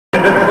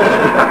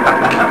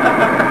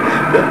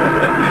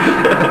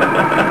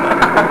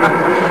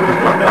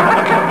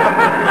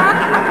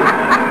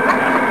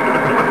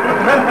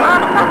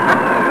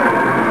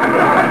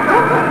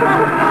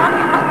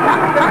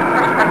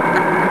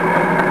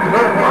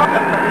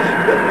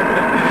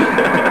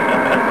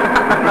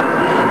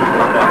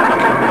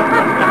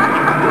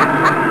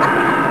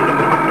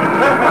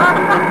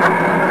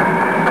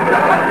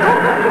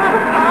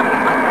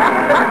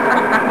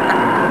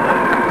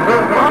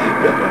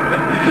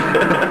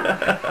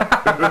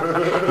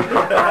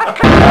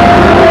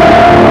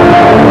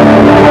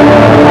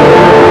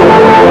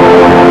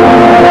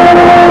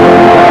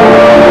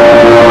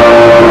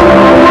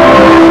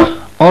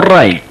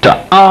Alright,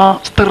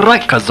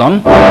 striker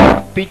zone.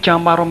 Picha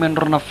ambaro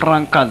menrona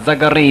Franca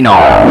Zagarino.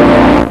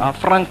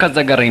 Franca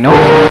Zagarino.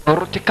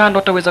 Rutikando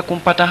ataweza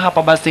kumpata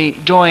hapa basi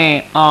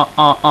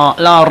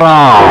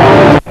Lara.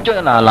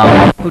 Joy Lala.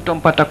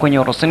 Utampata kwenye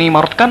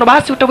Orosinima. Rutikando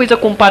basi utaweza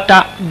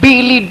kumpata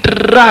Billy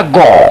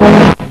Drago.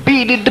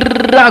 Billy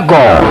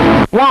Drago.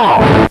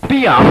 Wow.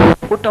 Pia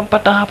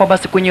utampata hapa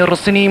basi kwenye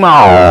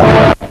Orosinima.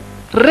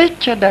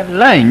 Richard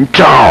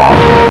Lancha.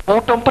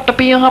 Utampata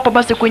pia hapa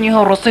basi kwenye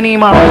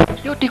Orosinima.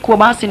 Yote kwa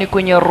basi ni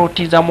kwenye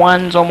ruti za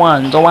mwanzo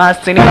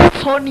wasi ni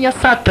Sonia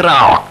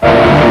Satra.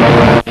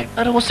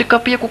 Anahusika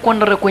pia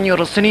kukwandara kwenye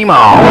Orosinima.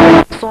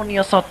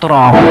 Sonia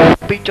Satra.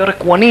 Picture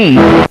kwani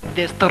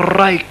The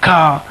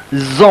Striker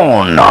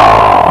Zone.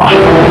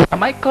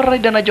 Michael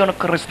Ryder na John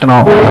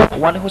Cristiano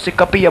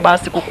wanahusika pia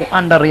basi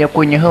kukuandara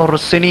kwenye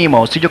Orosinima.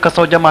 Usije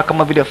kasahau jamaa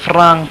kama vile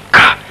Frank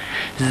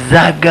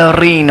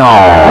Zagarino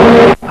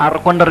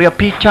anakuandalia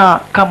picha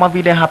kama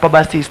vile hapa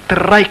basi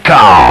striker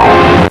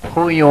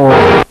huyo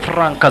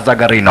Franca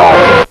Zagarino.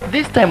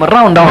 This time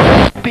around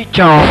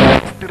picha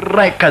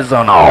striker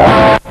zone.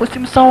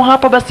 Usimsahau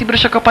hapa basi bila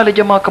shaka pale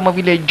jamaa kama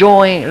vile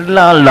Joy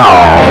Lala.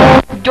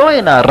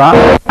 Joy Lala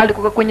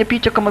alikuwa kwenye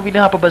picha kama vile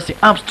hapa basi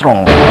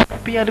Armstrong.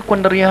 Pia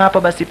alikuandalia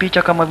hapa basi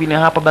picha kama vile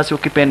hapa basi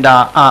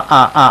ukipenda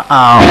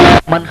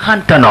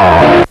Manhattan.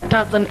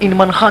 Tarzan in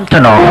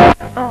Manhattan.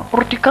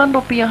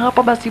 Rutikando pia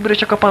hapa basi bila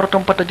shaka pale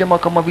utampata jamaa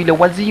kama vile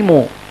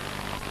Wazimu.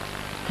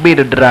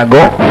 Billy Drago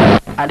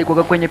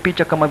alikuwa kwenye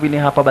picha kama vile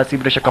hapa basi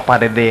bila shaka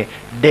pale The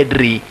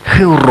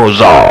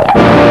D.J.A.F.R.O.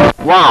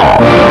 Wow.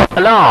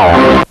 Hello.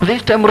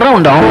 This time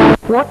round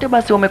wote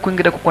basi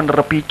wamekuingia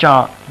kukwandara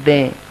picha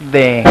The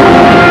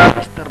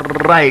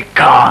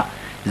Striker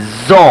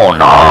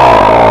Zone.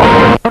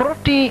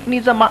 Ruti ni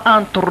za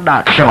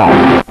introduction.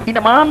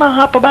 Ina maana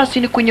hapa basi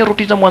ni kwenye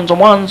ruti za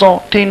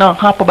mwanzo tena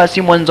hapa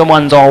basi mwanzo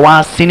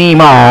wa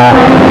sinema.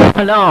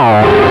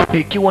 Hello.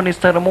 Ikiwa ni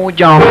star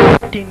moja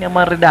tena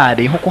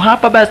maridadi huku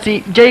hapa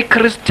basi J.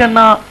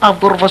 Christiana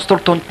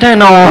Abdurvastorton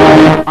tena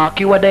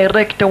akiwa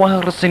director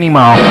wa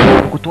sinema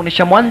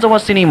kutuonesha mwanzo wa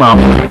sinema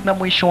na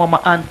mwisho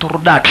wa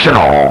introduction.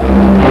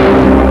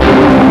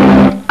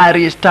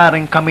 Ari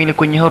starring kamili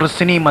kwenye horror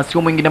cinema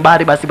sio mwingine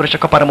bali basi bila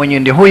shaka para mwenyewe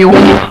ndiye huyu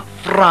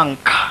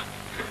Frank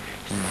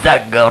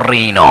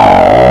Zagarino.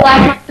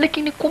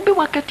 Lakini kumbe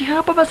wakati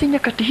hapa basi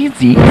nyakati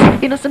hizi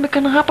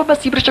inasemekana hapa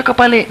basi bila shaka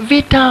pale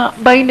vita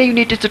baina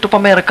United States of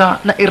America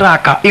na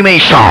Iraq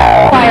imeisha.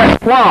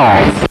 Wow.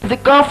 The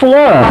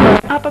D.J.A.F.R.O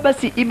hapa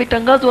basi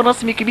imetangazwa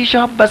rasmi kibisha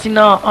hapa basi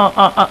na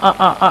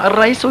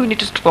rais wa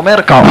United States of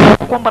America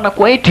kwamba na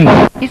Kuwait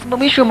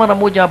isimamishwe mara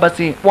moja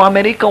basi wa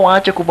Amerika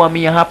waache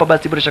kuvamia hapa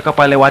basi bila shaka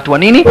pale watu wa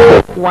nini?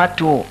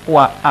 Watu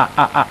wa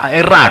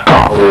Iraq.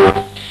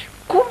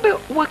 Kumbe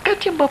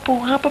wakati ambapo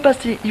hapa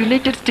basi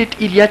United States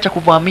iliacha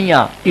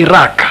kuvamia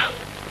Iraq.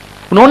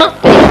 Unaona?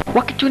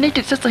 Wakati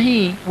United sasa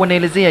hii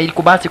wanaelezea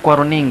ilikuwa basi kwa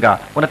runinga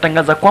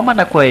wanatangaza kwamba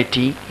na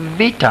Kuwait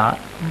vita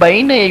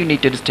baina ya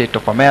United States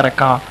of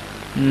America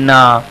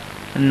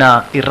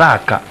na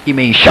Iraq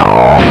imeisha.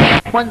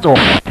 Mwanzo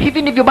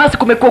hivi ndivyo basi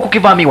kumekuwa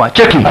kukivamiwa.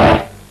 Cheki.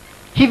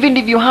 Hivi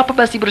ndivyo hapa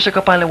basi bila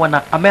shaka pale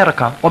wana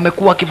Amerika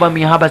wamekuwa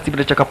wakivamia hapa basi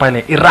bila shaka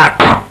pale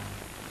Iraq.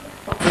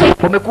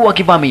 Wamekuwa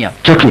wakivamia.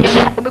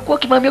 Wamekuwa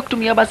wakivamia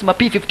kutumia basi ma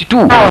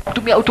P52,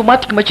 kutumia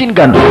automatic machine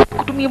gun,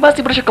 kutumia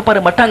basi bila shaka pale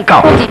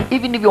matanka.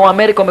 Hivi ndivyo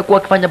Amerika wamekuwa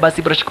wakifanya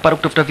basi bila shaka pale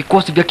kutafuta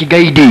vikosi vya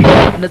kigaidi.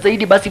 Na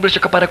zaidi basi bila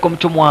shaka pale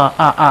kumchomwa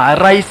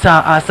Rais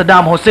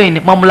Saddam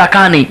Hussein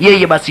mamlakani.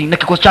 Yeye basi na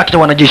kikosi chake cha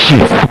wanajeshi.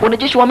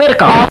 Wanajeshi wa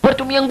Amerika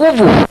walitumia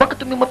nguvu,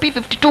 wakatumia ma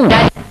P52,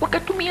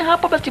 wakatumia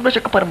hapa basi bila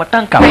shaka pale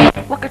matanka,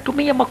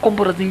 wakatumia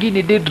makombora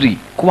zingine deadly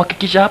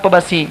kuhakikisha hapa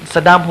basi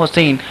Saddam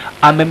Hussein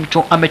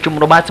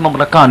amechomwa basi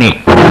mamlakani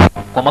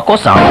kwa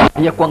makosa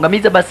ya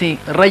kuangamiza basi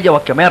raia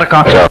wa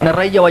Amerika na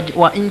raia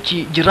wa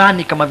nchi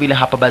jirani kama vile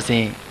hapa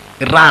basi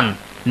Iran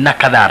na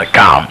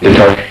kadhalika.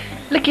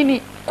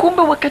 Lakini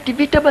kumbe wakati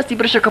vita basi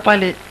bila shaka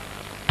pale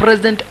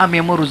president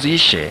ameamuru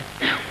ziishe,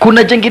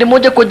 kuna jengine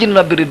moja kwa jina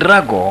la Billy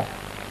Drago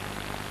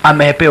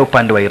amehepea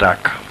upande wa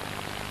Iraq.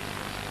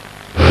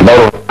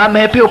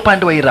 Amehepea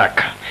upande wa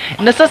Iraq.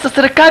 Na sasa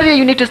serikali ya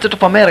United States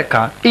of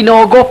America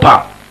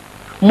inaogopa.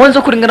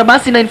 Mwanzo kulingana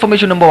basi na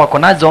information ambayo wako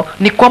nazo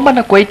ni kwamba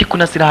na Kuwait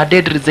kuna silaha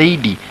deadly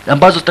zaidi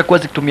ambazo zitakuwa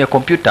zikitumia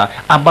kompyuta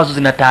ambazo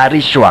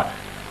zinatayarishwa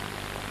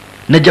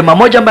na jamaa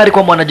moja ambaye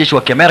alikuwa mwanajeshi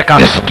wa Amerika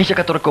kisha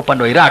katoroka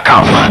upande wa Iraq.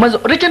 Mwanzo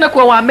licha na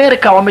kuwa wa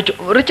Amerika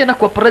licha na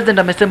kuwa president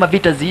amesema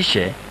vita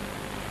ziishe,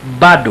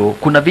 bado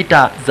kuna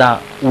vita za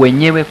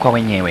wenyewe kwa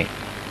wenyewe.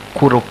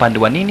 Kura upande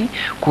wa nini?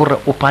 Kura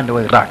upande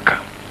wa Iraq.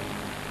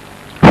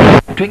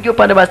 Tuingie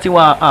upande basi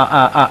wa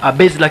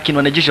base lakini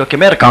wanajeshi wa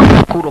Amerika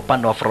kura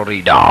upande wa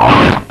Florida.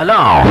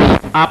 Ala,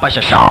 hapa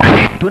shasha.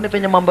 Tuone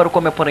venye mambo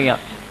yalikuwa yameporea.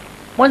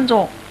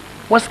 Mwanzo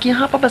wasikia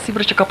hapa basi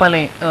bila shaka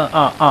pale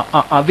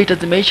vita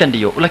zimeisha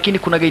ndio, lakini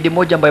kuna gaidi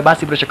moja ambaye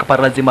basi bila shaka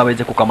pale lazima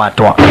aweze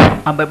kukamatwa,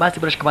 ambaye basi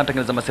bila shaka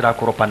anatengeneza masira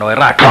kura upande wa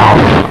Iraq.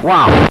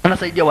 Wow,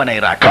 anasaidia wana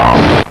Iraq.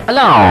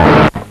 Ala,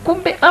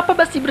 kumbe hapa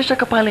basi bila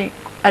shaka pale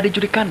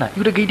alijulikana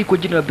yule gaidi kwa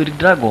jina la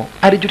D.J.A.F.R.O.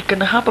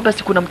 alijulikana hapa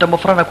basi kuna mtambo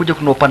fulani kuja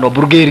kuna upande wa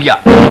Bulgaria.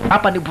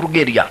 Hapa ni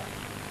Bulgaria.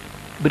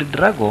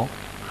 D.J.A.F.R.O.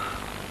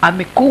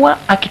 amekuwa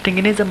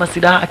akitengeneza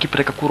masilaha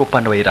akipeleka kura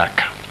upande wa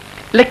Iraq.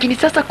 Lakini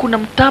sasa kuna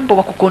mtambo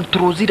wa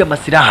kukontrol zile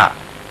masilaha.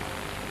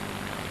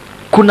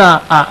 Kuna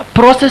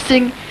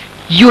processing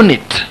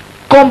unit,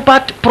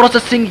 combat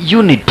processing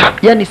unit,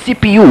 yani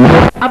CPU,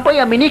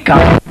 ambayo aminika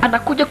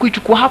anakuja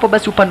kuichukua hapa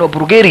basi upande wa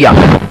Bulgaria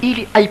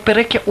ili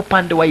aipeleke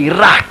upande wa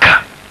Iraq.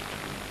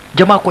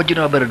 Jamaa kwa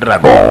jina la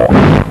D.J.A.F.R.O.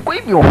 Kwa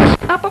hivyo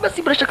hapa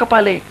basi bila shaka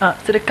pale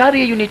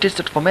serikali ya United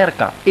States of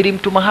America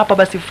ilimtuma hapa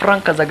basi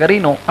Frank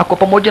Zagarino ako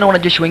pamoja na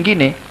wanajeshi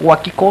wengine wa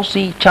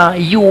kikosi cha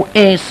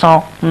US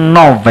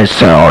Navy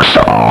Seals.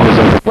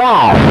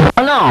 Wow,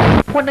 ala,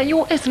 wana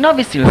US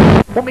Navy Seals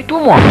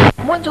wametumwa.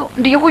 Mwanzo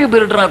ndiyo huyu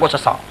D.J.A.F.R.O.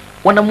 sasa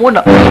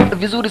wanamuona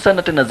vizuri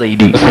sana tena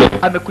zaidi.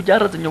 Amekuja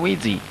ara zenye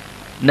wizi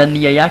na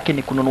nia yake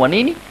ni kununua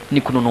nini?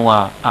 Ni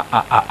kununua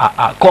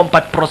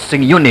combat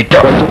processing unit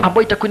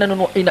ambayo itakuwa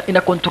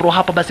ina control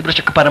hapa basi bila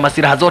shaka para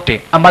masiraha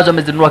zote ambazo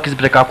amezinunua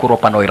akizipeleka kwa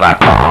Europa na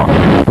Iraq.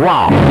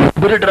 Wow,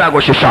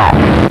 D.J.A.F.R.O. shasha.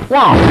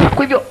 Wow,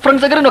 kwa hivyo Frank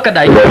Zagarino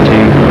kadai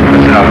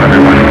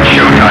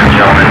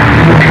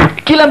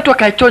kila mtu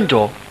akae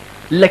chonjo,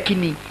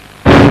 lakini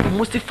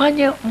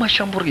msifanye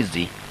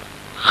mashambulizi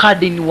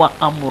hadi ni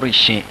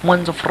waamurishe.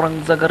 Mwanzo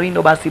Frank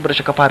Zagarino basi bila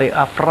shaka pale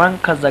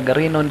Frank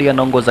Zagarino ndiye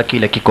anaongoza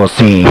kile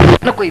kikosi,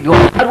 na kwa hivyo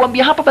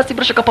aliwaambia hapa basi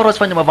bila shaka pale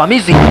wasifanye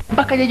mavamizi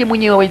mpaka yeye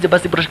mwenyewe aweze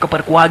basi bila shaka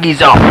pale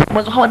kuagiza.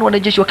 Mwanzo hawa ni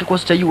wanajeshi wa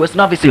kikosi cha US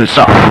Navy Seals.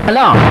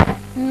 Ala,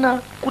 na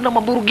kuna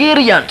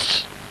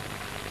Bulgarians.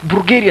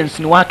 Bulgarians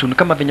ni watu ni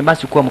kama venye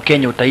basi ukiwa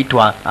Mkenya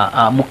utaitwa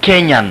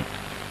Mkenyan,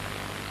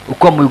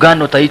 ukiwa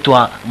Muuganda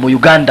utaitwa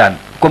Muugandan,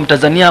 ukiwa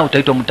Mtanzania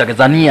utaitwa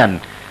Mtanzanian,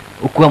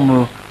 ukiwa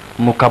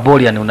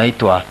Mukabolian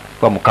unaitwa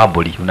kwa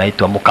Mukaboli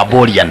unaitwa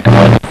Mukabolian.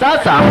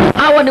 Sasa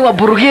hawa ni wa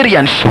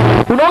Bulgarians.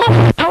 Unaona?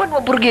 Hawa ni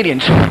wa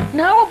Bulgarians.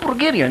 Na hawa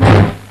Bulgarians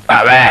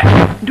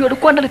ndio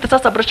walikuwa ndani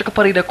sasa bila shaka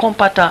pale ile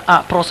combat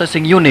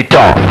processing unit.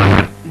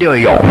 Ndio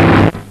hiyo.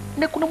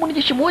 Na kuna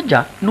mwanajeshi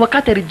mmoja ni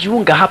wakati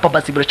alijiunga hapa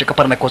basi bila shaka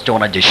pale na kikosi cha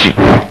wanajeshi.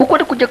 Huko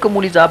alikuja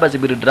kumuuliza hapa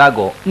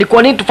D.J.A.F.R.O. ni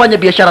kwa nini tufanye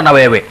biashara na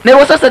wewe?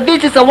 Na sasa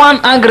this is a one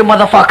angry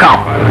motherfucker.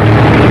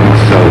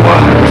 So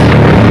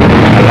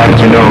I'd like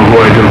to know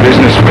who I do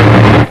business with.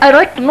 I'd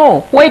like to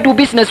know who I do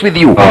business with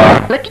you.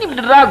 Lakini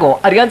D.J.A.F.R.O.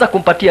 alianza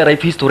kumpatia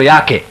life history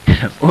yake.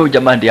 Huyu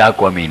jamaa ndiye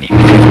hakuamini.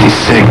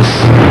 56.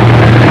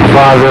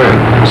 Father,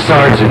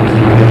 sergeant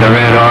in the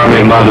Red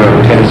Army,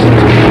 mother,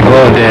 peasant.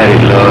 Oh,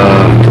 Daddy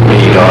loved to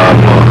beat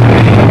up on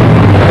me.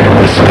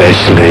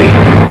 Especially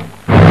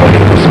when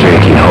he was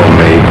drinking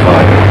homemade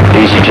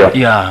vodka.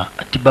 Yeah,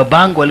 ati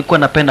babangu alikuwa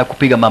anapenda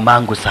kupiga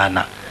mamangu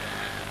sana.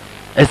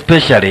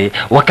 Especially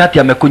wakati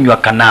amekunywa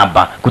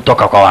kanaba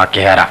kutoka kwa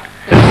Wakera.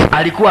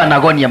 Alikuwa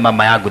anagonia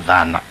mama yangu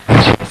dhana.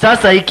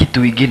 Sasa hiki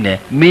kitu kingine,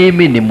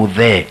 mimi ni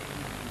mudhee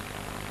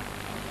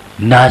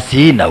na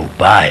sina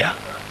ubaya.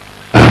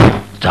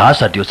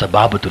 Sasa ndio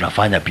sababu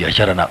tunafanya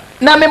biashara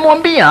na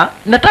amemwambia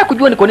nataka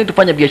kujua ni kwa nini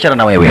tufanye biashara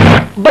na wewe.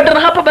 Badala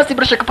hapa basi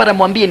bila shaka para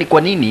mwambie ni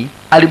kwa nini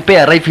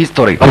alimpea life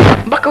history.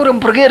 Mpaka ule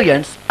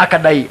Bulgarians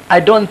akadai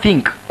I don't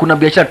think kuna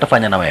biashara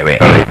tutafanya na wewe.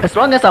 As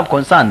long as I'm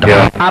concerned,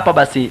 hapa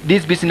basi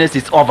this business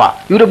is over.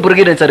 Yule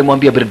Bulgarians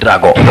alimwambia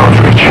D.J.A.F.R.O.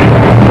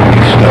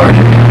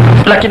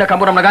 Lakini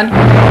akamwambia namna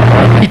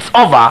gani? It's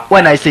over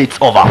when I say it's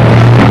over.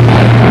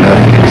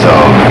 Nothing's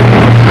over.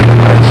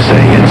 Let's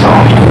say it's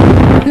over.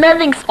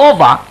 Nothing's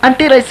over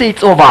until I say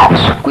it's over.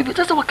 Kwa hivyo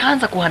sasa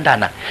wakaanza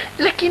kuhandana.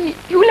 Lakini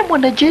yule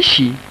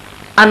mwanajeshi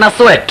ana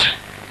sweat.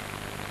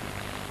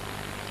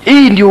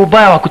 Hii ndio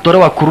ubaya wa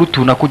kutolewa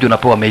kurutu na kuja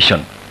unapewa mission.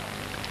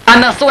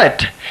 Ana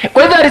sweat.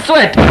 Kwa hivyo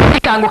alisweat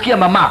ikaangukia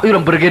mama yule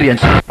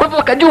Bulgarians. Kwa hivyo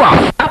wakajua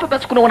hapa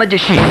basi kuna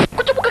wanajeshi.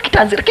 Kuchumuka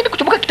kitanzi, lakini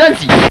kuchumuka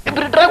kitanzi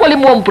D.J.A.F.R.O.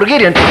 alimuua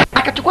Bulgarians.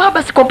 Akachukua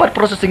basi combat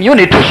processing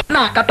unit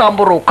na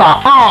akatamburuka.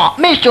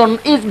 Mission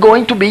is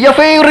going to be a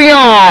failure.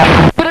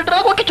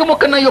 D.J.A.F.R.O.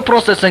 akichumuka na hiyo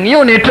processing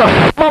unit,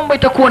 mambo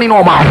itakuwa ni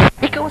noma.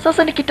 Ikawa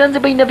sasa ni kitanzi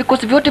baina ya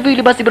vikosi vyote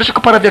viwili basi bila shaka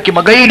para vya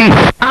kimagaidi.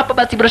 Hapa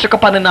basi bila shaka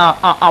pana na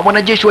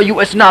wanajeshi wa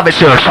US Navy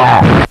Seals.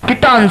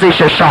 Kitanzi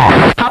sasa.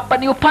 Hapa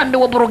ni upande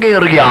wa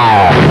Bulgaria.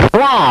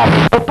 Wow.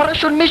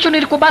 Operation mission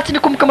ilikuwa basi ni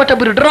kumkamata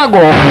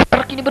D.J.A.F.R.O.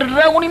 Lakini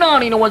D.J.A.F.R.O ni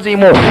nani na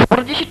wazimu?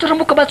 Wanajeshi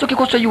taramuka basi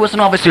wakikosa US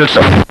Navy Seals.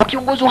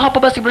 Wakiongozwa hapa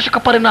basi bila shaka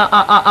pale na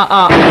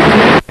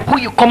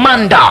huyu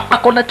komanda.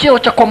 Ako na cheo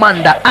cha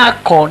komanda.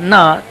 Ako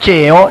na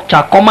cheo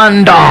cha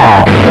komanda.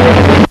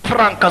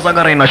 Franka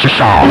Zagarino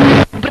shasha.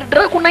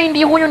 D.J.A.F.R.O na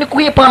ndiye huyu ni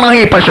kuhepa na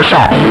hepa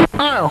shasha.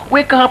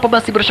 Weka hapa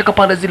basi bila shaka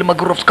pale zile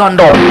magrovs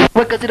kando.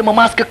 Weka zile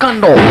mamaske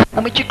kando.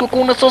 Umechikwa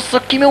kuna sasa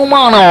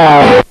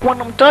kimeumana.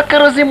 Wanamtaka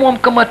razimu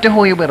wamkamate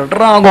huyu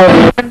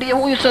D.J.A.F.R.O. Ndiye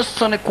huyu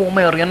sasa ni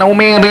kuumeria na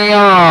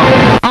umeria.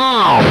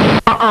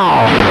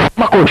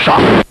 Makusha.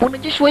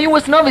 Wanajeshi wa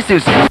US Navy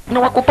Seals na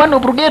wako pande wa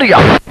Bulgaria.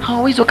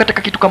 Hawawezi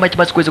wakataka kitu kama hicho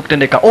basi kuweza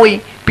kutendeka.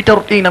 Oi, pita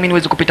route A na mimi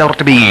niweze kupita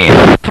route B.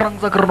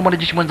 Frank Zagarino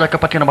mwanajeshi mwenzake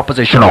apatiana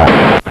maposition.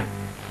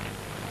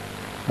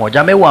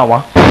 Moja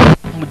ameuawa.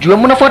 Mjue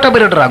mnafuata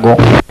D.J.A.F.R.O.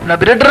 Na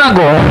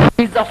D.J.A.F.R.O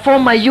is a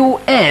former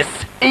US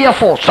Air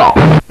Force.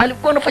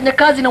 Alikuwa anafanya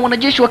kazi na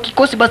wanajeshi wa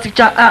kikosi basi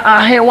cha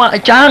hewa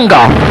cha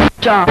anga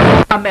cha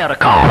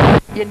Amerika.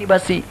 Yani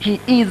basi he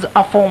is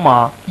a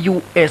former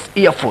US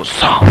Air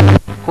Force.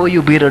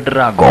 Huyu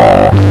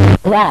D.J.A.F.R.O.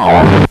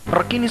 Wow.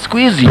 Lakini siku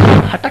hizi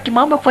hataki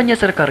mambo kufanyia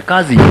serikali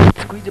kazi.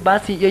 Siku hizi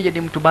basi yeye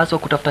ni mtu basi wa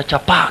kutafuta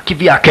chapa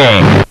kivyake.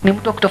 Ni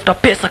mtu wa kutafuta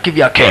pesa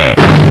kivyake.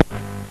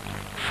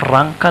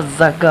 Franka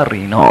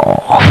Zagarino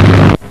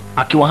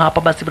akiwa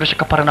hapa basi bila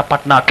shaka para na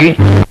partnaki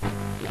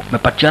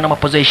mepatiana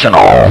maposition.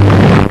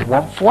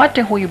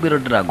 Wamfuate huyu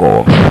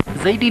D.J.A.F.R.O.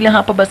 zaidi ile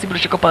hapa basi bila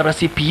shaka para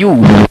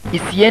CPU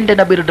isiende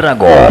na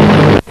D.J.A.F.R.O.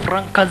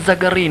 Franka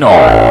Zagarino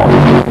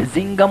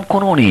zinga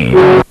mkononi,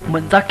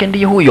 mwenzake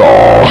ndiye huyo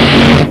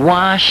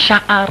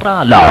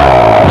Washaarala.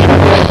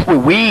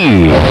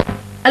 Wewe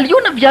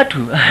aliona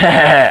viatu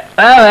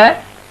ewe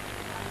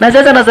na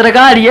sasa na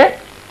serikali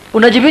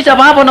unajificha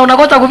hapo na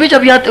unakosa kuficha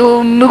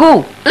viatu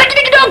miguu,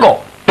 lakini kidogo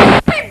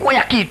pigwa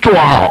ya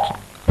kichwa.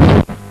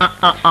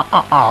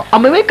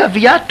 Ameweka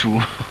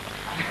viatu.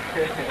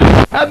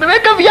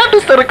 Ameweka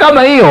viatu sasa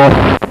kama hiyo.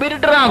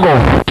 D.J.A.F.R.O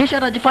kisha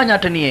anajifanya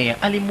hata ni yeye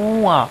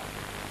alimuua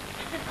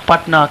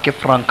partner yake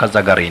Franka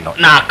Zagarino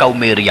na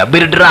akaumeria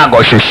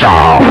D.J.A.F.R.O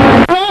shisha.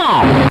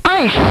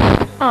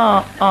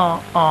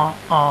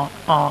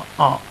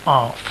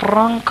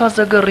 Franka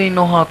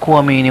Zagarino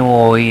hakuamini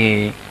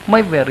woye.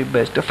 My very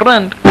best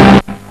friend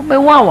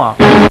umewawa.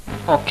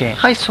 Okay,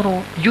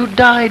 Haisuru, you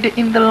died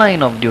in the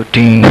line of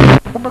duty.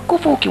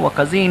 Umekufa ukiwa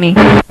kazini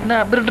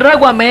na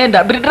D.J.A.F.R.O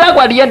ameenda.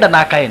 D.J.A.F.R.O alienda na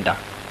akaenda.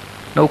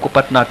 Na huko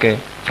partner yake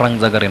Frank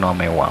Zagarino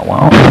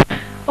amewawa.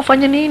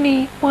 Wafanye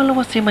nini wala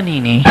wasema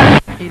nini?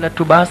 Ila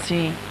tu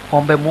basi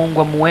ombe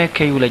Mungu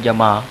amuweke yule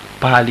jamaa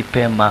pahali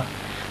pema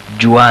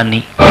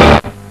juani.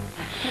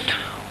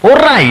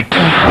 Alright.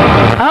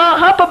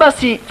 Hapa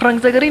basi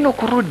Frank Zagarino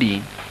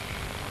kurudi.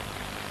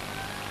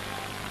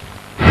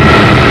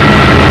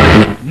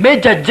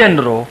 Major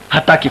General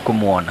hataki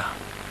kumuona.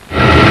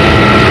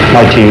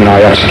 My team and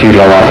I executed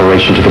our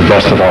operation to the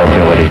best of our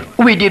ability.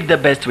 We did the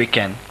best we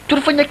can.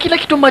 Tulifanya kila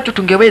kitu ambacho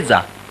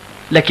tungeweza,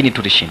 lakini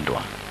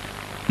tulishindwa.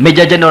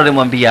 Major General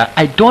alimwambia,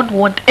 I don't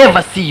want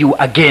ever see you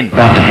again.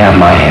 About to have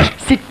my ass.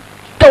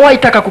 Sitawahi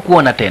taka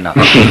kukuona tena.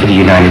 Chief of the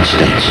United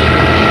States.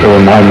 They were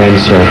my men,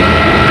 sir,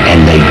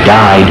 and they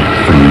died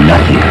for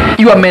nothing.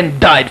 Your men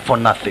died for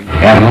nothing.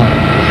 Admiral,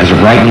 as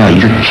of right now,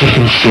 your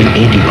chicken shit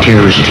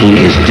anti-terrorist team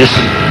is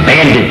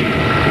disbanded.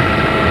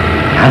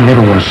 I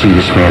never want to see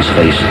this man's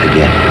face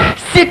again.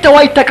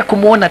 Sitawahi taka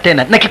kumuona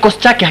tena na kikosi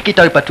chake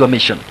hakitawapatiwa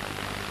mission.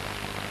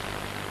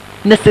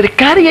 Na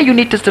serikali ya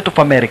United States of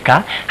America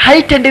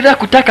haitaendelea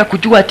kutaka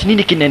kujua ati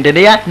nini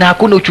kinaendelea na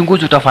hakuna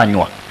uchunguzi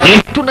utafanywa.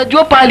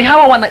 Tunajua pahali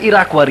hawa wana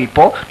Iraq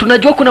walipo,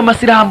 tunajua kuna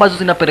masilaha ambazo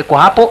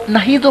zinapelekwa hapo na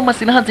hizo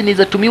masilaha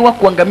zinawezatumiwa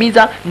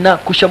kuangamiza na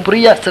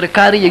kushambulia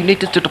serikali ya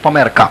United States of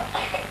America.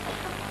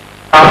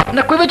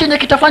 Na kwa hivyo chenye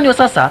kitafanywa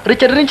sasa,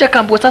 Richard Lynch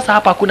akaambiwa sasa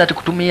hapa hakuna ati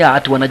kutumia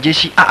ati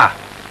wanajeshi.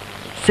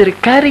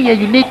 Serikali ya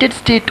United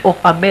States of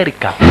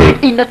America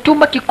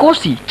inatuma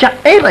kikosi cha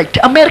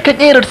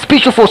American Air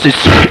Special Forces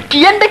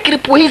kiende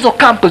kilipo hizo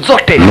kampu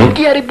zote,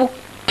 kiharibu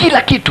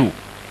kila kitu.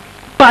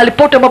 Pahali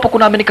pote ambapo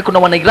kuna Amerika kuna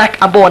wana Iraq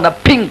ambao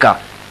wanapinga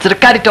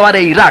serikali tawala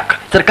ya Iraq,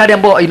 serikali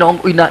ambayo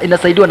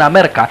inasaidiwa na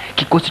Amerika,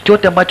 kikosi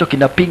chote ambacho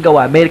kinapinga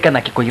wa Amerika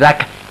na kiko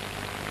Iraq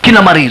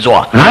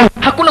kinamarizwa.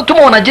 Hakuna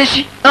kutuma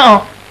wanajeshi.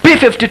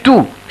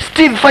 P-52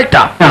 Steve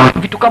Fighter,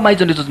 vitu kama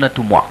hizo ndizo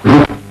zinatumwa.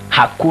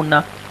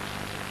 Hakuna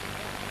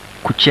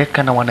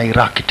kucheka na wana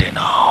Iraq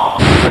tena.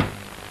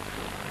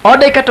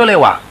 Oda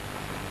ikatolewa,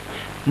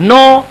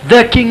 no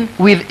thinking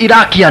with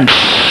Iraqians.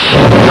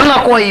 Na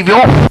kwa hivyo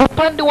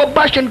upande wa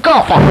Bashan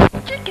Kafa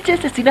cheki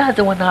sasa silaha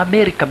za wana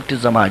Amerika,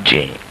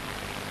 mtazamaji,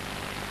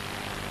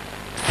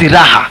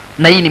 silaha,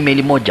 na hii ni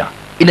meli moja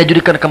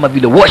inajulikana kama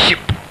vile Warship,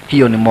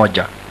 hiyo ni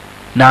moja,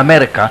 na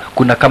Amerika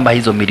kuna kama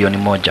hizo milioni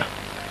moja.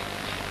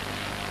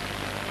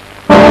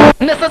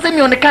 Na sasa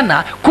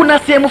imeonekana kuna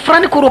sehemu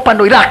fulani kwa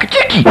upande wa Iraq,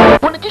 cheki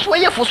wanajeshi wa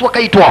Air Force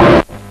wakaitwa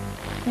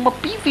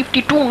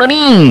P-52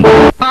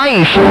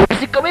 nani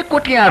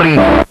zikawekwa tayari.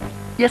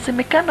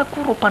 Yasemekana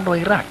kwa upande wa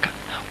Iraq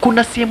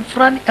kuna sehemu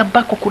fulani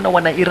ambako kuna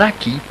wana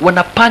Iraki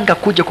wanapanga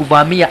kuja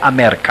kuvamia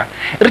Amerika.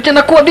 Licha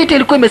na kuwa vita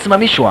ilikuwa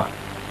imesimamishwa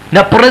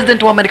na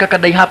president wa Amerika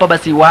kadai hapa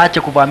basi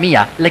waache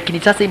kuvamia, lakini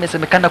sasa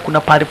imesemekana kuna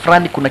pale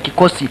fulani kuna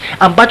kikosi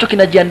ambacho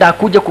kinajiandaa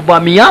kuja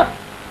kuvamia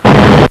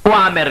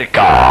wa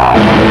Amerika.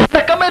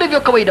 Na kama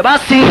ilivyo kawaida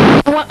basi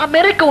wa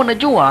Amerika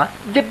wanajua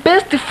the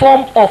best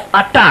form of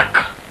attack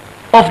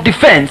of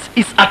defense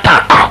is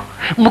attack.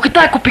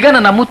 Mkitaka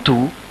kupigana na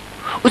mtu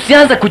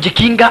usianze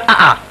kujikinga,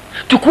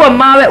 chukua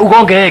mawe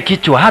ugonge yeye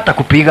kichwa hata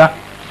kupiga.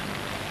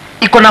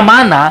 Iko na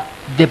maana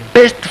the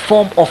best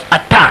form of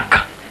attack,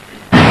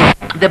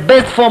 the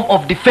best form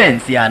of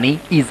defense yani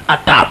is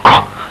attack.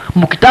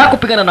 Mkitaka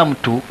kupigana na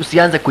mtu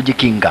usianze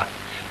kujikinga,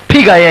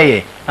 piga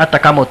yeye hata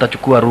kama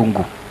utachukua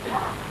rungu.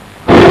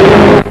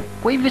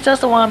 Kwa hivyo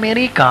sasa wa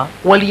Amerika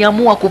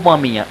waliamua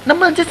kuvamia, na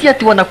manzesi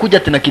ati wanakuja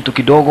tena kitu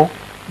kidogo,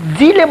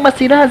 zile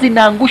masiraha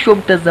zinaangushwa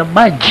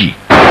mtazamaji.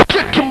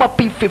 Cheki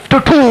mapi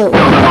 52. Wow!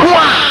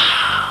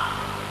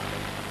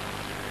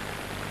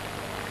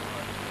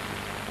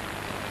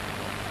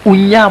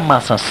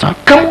 Unyama sasa.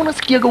 Kama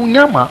unasikiaga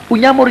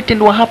unyama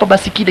ulitendwa hapa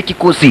basi kile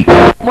kikosi.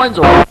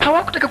 Mwanzo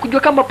hawakutaka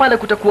kujua kama pale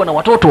kutakuwa na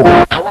watoto.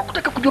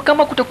 Hawakutaka kujua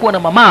kama kutakuwa na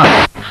mama.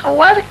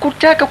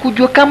 Hawakutaka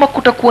kujua kama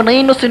kutakuwa na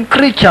innocent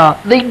creature.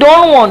 They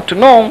don't want to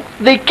know.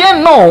 They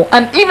can't know,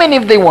 and even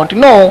if they want to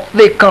know,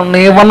 they can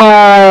never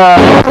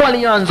know.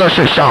 Walianza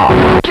shesha.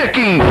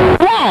 Cheki.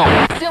 Wow!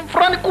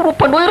 Semfrani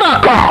kurupando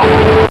Iraka.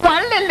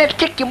 Walele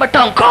cheki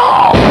matanka.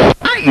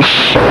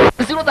 Aish.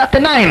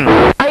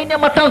 039. Aina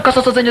matanka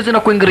sasa zenye zina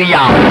kuingiria.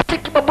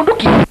 Cheki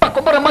mabunduki.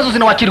 Makombora ambazo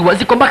zinawachiliwa.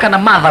 Ziko mpaka na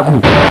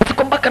madhagu.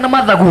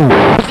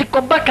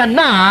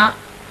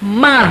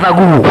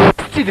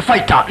 City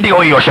fighter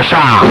ndio hiyo shasha.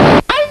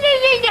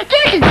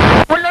 Cheki.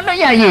 Wala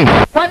yaye.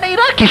 Wana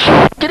Iraki.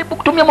 Jaribu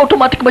kutumia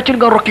automatic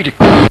machinga rocket.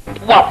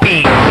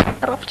 Wapi?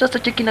 Alafu sasa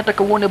cheki,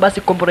 nataka uone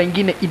basi kombora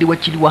ingine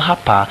iliwachiliwa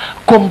hapa.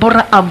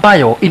 Kombora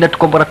ambayo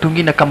inatukombora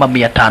tungine kama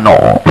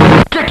 500.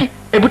 Cheki.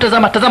 Hebu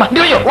tazama.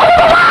 Ndio hiyo.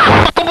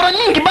 Kombora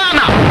nyingi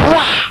bana.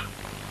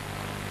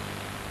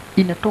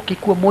 Inatoka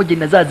kuwa moja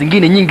inazaa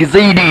zingine nyingi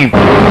zaidi.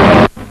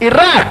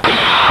 Iraq.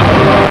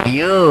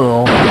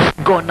 Yo,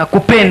 gonna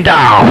kupenda.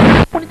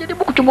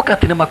 Unajaribu kuchomoka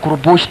tena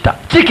makurubushta.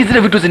 Cheki zile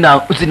vitu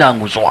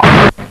zinaanguzwa.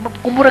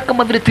 Makombora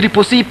kama vile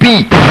triple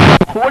CP.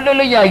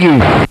 Walele yaye.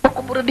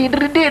 Makombora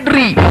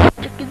dedri.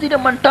 Cheki zile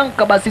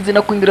matanka basi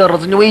zinakuingira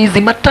razenyewe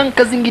hizi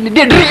matanka zingine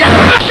dedri.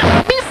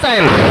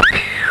 Missile.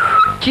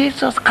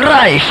 Jesus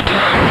Christ.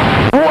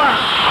 Wow.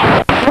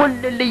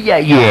 Walele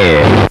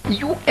yaye.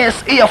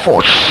 US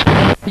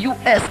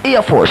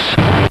Air Force.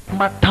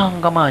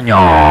 Matanga manya.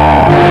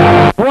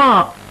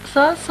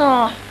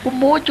 Sasa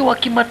umoja wa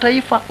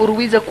kimataifa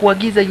uruwiza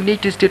kuagiza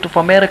United States of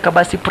America,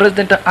 basi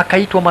president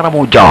akaitwa mara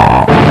moja.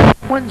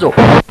 Mwanzo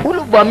ule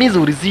uvamizi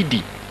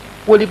ulizidi,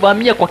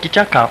 walivamia kwa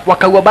kichaka,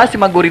 wakaua basi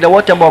magorila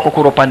wote ambao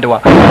wako upande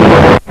wa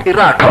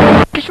Iraq.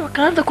 Kisha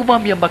wakaanza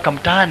kuvamia mpaka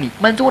mtaani,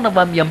 manzo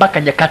wanavamia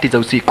mpaka nyakati za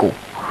usiku.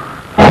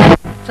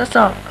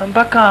 Sasa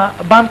mpaka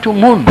Bantu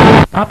Moon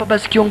hapa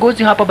basi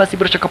kiongozi hapa basi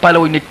bila shaka pale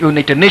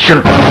United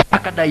Nation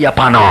akadai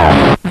hapana,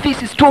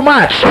 this is too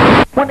much.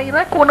 Wana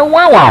Iraq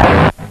wanauawa,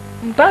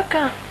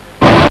 mpaka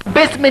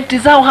basement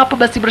zao hapa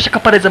basi bila shaka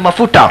pale za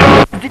mafuta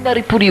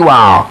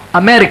zinaripuriwa.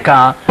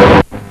 Amerika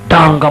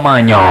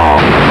tangamanya.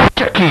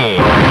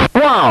 Cheki.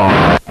 Wow.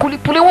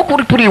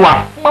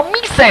 Kuripuriwa.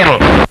 Mamisel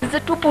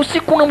zetupo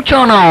usiku na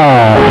mchana.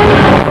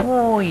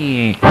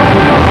 Oi.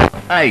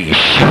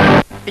 Aish.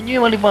 Enyewe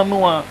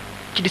walivamiwa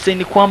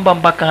kidisaini kwamba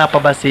mpaka hapa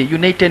basi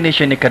United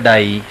Nation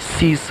ikadai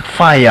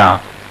ceasefire.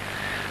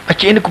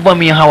 Achieni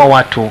kuvamia hawa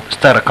watu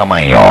stara kama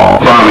hiyo.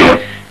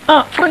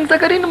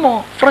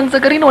 Frank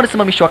Zagarino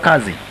walisimamishwa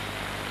kazi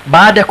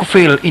baada ya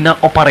kufail ina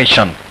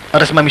operation.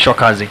 Alisimamishwa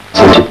kazi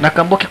na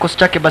kaambia kikosi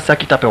chake basi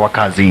akitapewa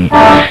kazi.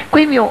 Kwa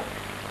hivyo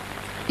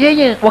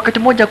yeye wakati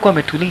mmoja kwa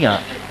ametulia,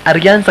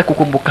 alianza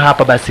kukumbuka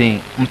hapa basi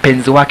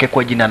mpenzi wake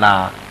kwa jina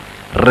la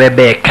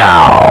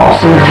Rebecca.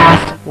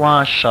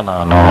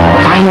 Washalano.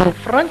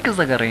 Frank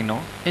Zagarino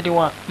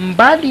iliwa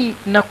mbali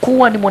na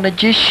kuwa ni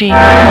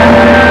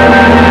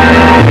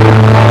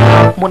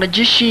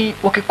mwanajeshi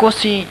wa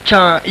kikosi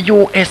cha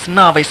US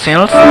Navy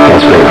Seals,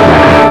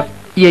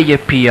 yeye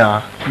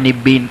pia ni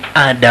bin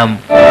Adam.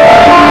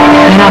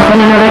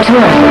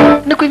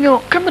 Na kwa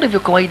hivyo kama ilivyo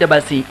kawaida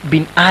basi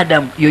bin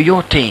Adam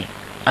yoyote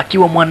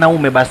akiwa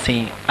mwanaume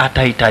basi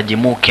atahitaji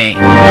mke.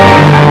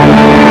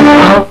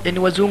 Yani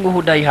wazungu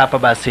hudai hapa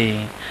basi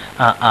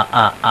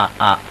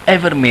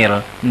every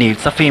male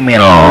needs a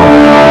female.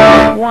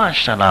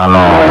 Washalalo.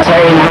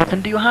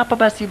 Ndiyo hapa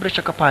basi bila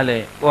shaka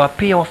pale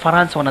pia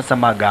Wafaransa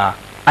wanasemaga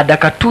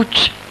adakatuch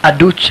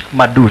aduch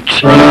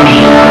maduch.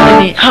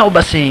 Yani hao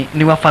basi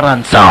ni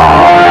Wafaransa.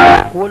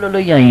 Wololo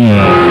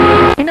yai.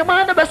 Ina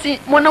maana basi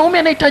mwanaume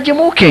anahitaji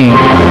mke.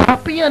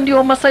 Pia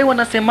ndio Masai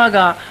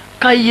wanasemaga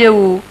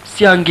kayeu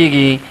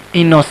siangigi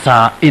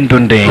inosa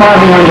indunde.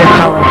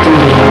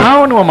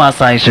 Hao ni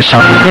Wamasai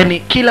sasa. Yani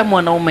kila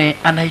mwanaume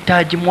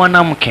anahitaji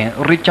mwanamke.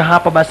 Richa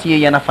hapa basi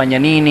yeye anafanya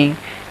nini?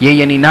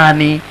 yeye ni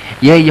nani,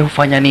 yeye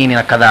hufanya nini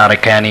na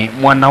kadhalika. Yani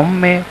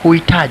mwanaume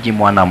huhitaji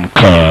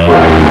mwanamke.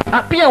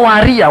 Pia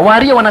waria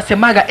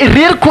wanasemaga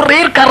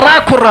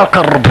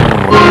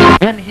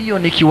yani hiyo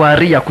ni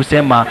kiwaria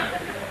kusema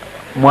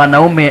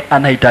mwanaume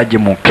anahitaji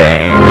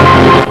mke.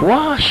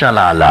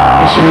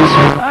 Washalala.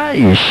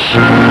 Aish.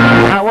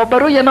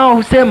 Wabaruya nao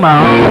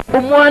husema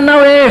umwana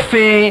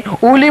wefe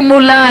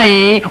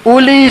ulimulai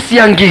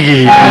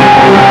ulisiangigi.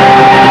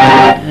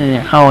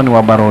 Hao ni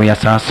Wabaruya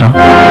sasa.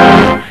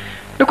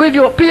 Na kwa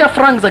hivyo pia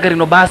Frank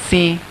Zagarino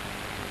basi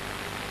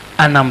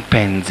ana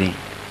mpenzi.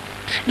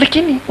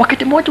 Lakini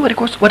wakati mmoja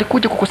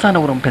walikuja kukosana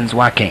ule mpenzi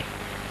wake.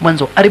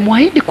 Mwanzo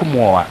alimwahidi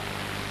kumuoa.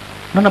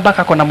 Naona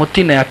baka kuna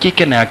mutina ya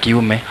kike na ya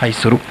kiume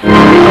haisuru.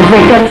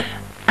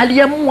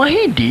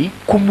 Aliamwahidi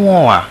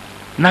kumuoa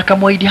na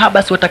akamwahidi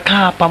basi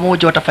watakaa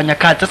pamoja, watafanya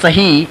kazi. Sasa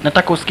hii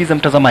nataka usikize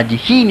mtazamaji,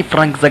 hii ni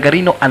Frank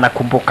Zagarino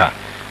anakumbuka.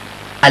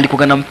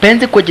 Alikuwa na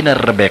mpenzi kwa jina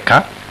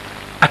Rebecca,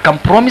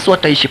 akampromise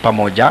wataishi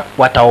pamoja,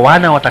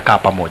 wataoana, watakaa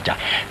pamoja.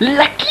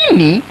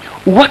 Lakini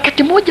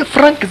wakati mmoja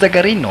Frank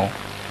Zagarino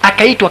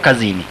akaitwa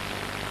kazini.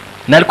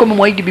 Na alikuwa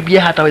amemwahidi bibi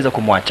yake hataweza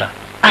kumwacha.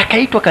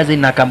 Akaitwa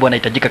kazini na akaambiwa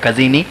anahitajika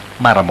kazini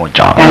mara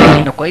moja.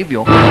 Na kwa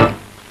hivyo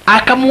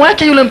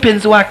akamwacha yule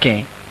mpenzi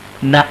wake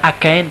na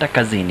akaenda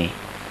kazini.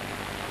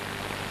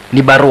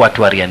 Ni barua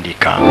tu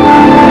aliandika.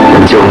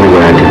 It's the only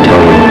way I could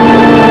tell you.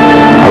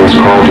 I was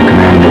called to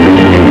command the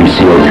leading Navy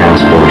SEAL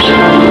task force.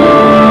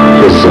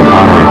 This is an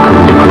honor I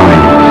couldn't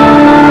decline.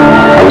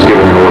 I was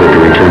given an order to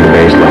return to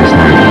base last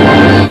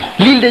night.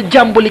 Lile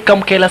jambo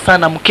likamkera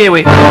sana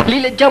mkewe.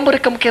 Lile jambo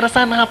likamkera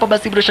sana hapa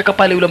basi bila shaka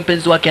pale yule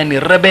mpenzi wake yani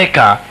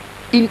Rebecca.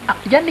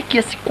 Yani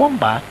kiasi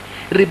kwamba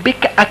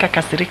Rebecca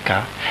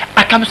akakasirika,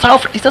 akamsahau.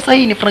 Sasa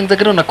hii ni Frank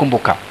Zagarino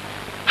nakumbuka.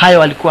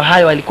 Hayo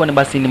alikuwa ni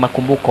basi ni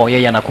makumbuko,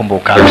 yeye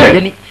anakumbuka.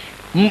 Yani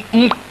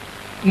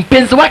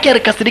mpenzi wake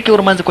alikasirika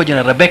yule manzi kwa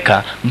jina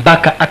Rebecca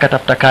mpaka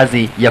akatafuta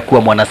kazi ya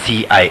kuwa mwana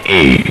CIA.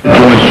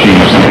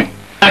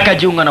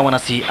 Akajiunga na wana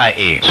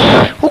CIA.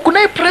 Huku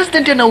naye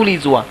president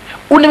anaulizwa,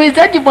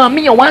 unawezaje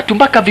vamia watu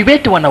mpaka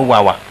viwete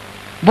wanauawa?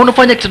 Mbona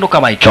ufanya kitendo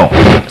kama hicho?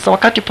 Sasa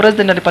wakati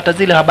president alipata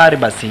zile habari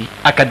basi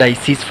akadai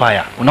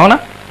ceasefire. Unaona?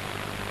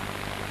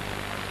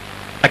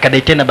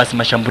 Akadai tena basi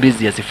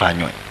mashambulizi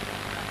yasifanywe.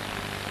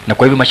 Na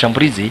kwa hivyo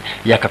mashambulizi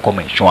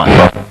yakakomeshwa.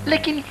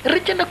 Lakini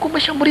licha na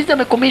mashambulizi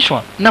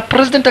yamekomeshwa na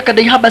president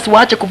akadai basi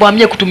waache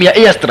kuvamia kutumia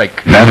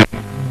airstrike,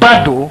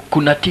 bado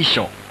kuna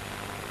tisho.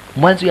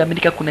 Mwanzo ya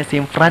Amerika kuna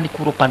sehemu fulani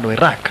kule upande wa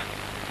Iraq.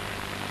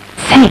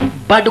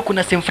 Bado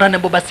kuna sehemu fulani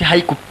ambapo basi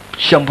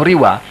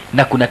haikushambuliwa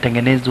na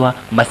kunatengenezwa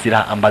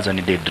masilaha ambazo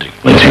ni deadly.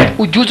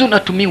 Ujuzi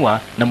unatumiwa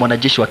na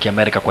mwanajeshi wa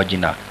Kiamerika kwa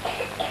jina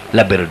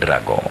la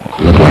D.J.A.F.R.O.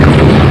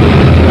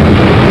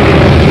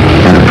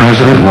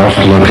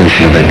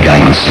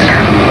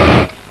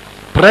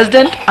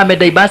 President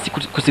amedai basi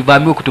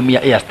kusivamiwa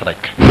kutumia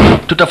airstrike.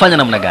 Tutafanya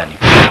namna gani?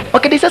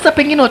 Wakati sasa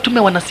pengine watume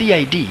wana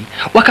CID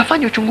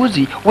wakafanya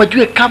uchunguzi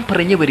wajue kampu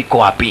lenyewe liko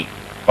wapi.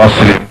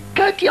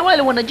 Kati ya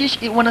wale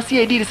wanajeshi wana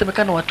CID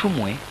ilisemekana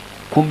watumwe,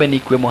 kumbe ni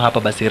kuwemo hapa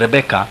basi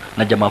Rebecca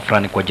na jamaa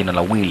fulani kwa jina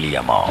la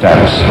William. The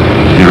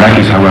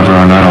Iraqis, however,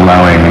 are not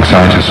allowing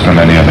scientists from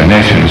any other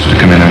nations to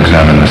come in and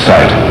examine the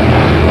site.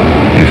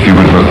 If you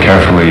would look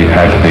carefully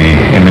at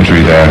the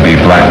imagery there, the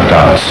black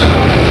dots,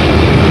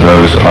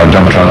 those are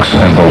dump trucks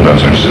and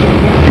bulldozers.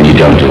 And you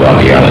don't do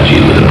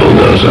archaeology with a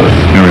bulldozer.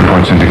 New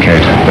reports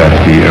indicate that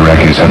the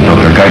Iraqis have built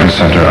their guidance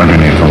center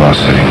underneath the lost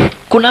city.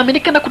 Kuna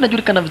Amerika na kuna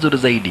julikana vizuri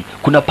zaidi.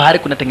 Kuna pahali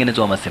kuna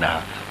tengenezwa masilaha.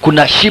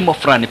 Kuna shimo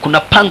fulani, kuna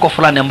pango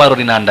fulani ambalo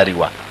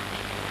linaandaliwa.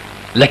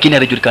 Lakini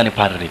halijulikani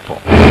pahali lipo.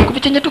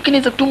 Kuvichenye tu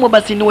kinaweza kutumwa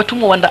basi ni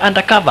watumwa wa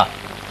undercover.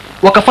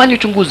 Wakafanya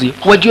uchunguzi,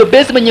 wajue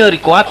basement lenyewe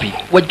liko wapi,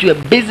 wajue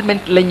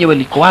basement lenyewe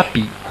liko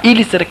wapi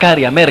ili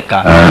serikali ya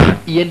Amerika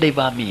iende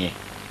ivamie.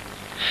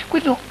 Kwa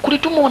hivyo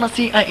kulitumwa wana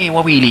CIA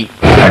wawili,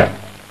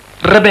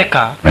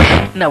 Rebecca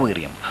na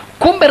William.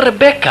 Kumbe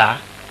Rebecca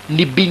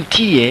ni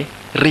bintiye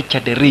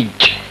Richard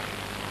Rich.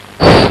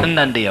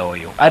 Na ndiye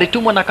huyo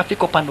alitumwa na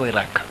akafika upande wa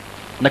Iraq.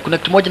 Na kuna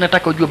kitu moja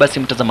nataka ujue basi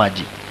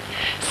mtazamaji,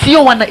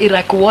 sio wana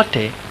Iraq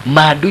wote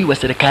maadui wa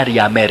serikali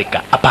ya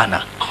Amerika,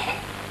 hapana.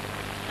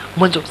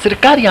 Mwanzo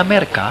serikali ya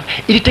Amerika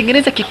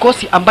ilitengeneza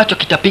kikosi ambacho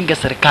kitapinga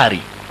serikali,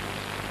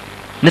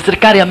 na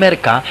serikali ya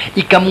Amerika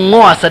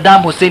ikamngoa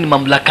Saddam Hussein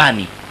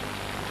mamlakani.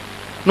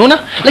 Unaona?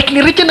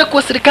 Lakini licha na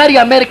kuwa serikali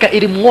ya Amerika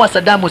ilimngoa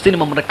Saddam Hussein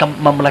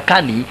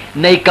mamlakani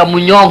na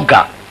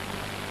ikamnyonga,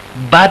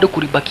 bado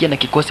kulibakia na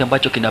kikosi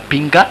ambacho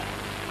kinapinga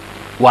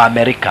wa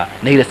Amerika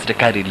na ile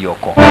serikali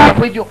iliyoko.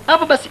 Kwa hivyo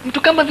hapa basi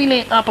mtu kama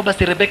vile hapa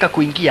basi Rebecca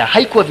kuingia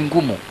haikuwa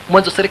vingumu.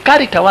 Mwanzo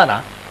serikali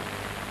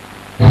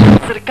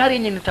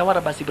yenye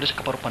inatawala basi bila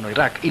shaka upande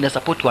Iraq ina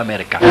support wa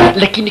Amerika,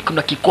 lakini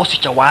kuna kikosi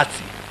cha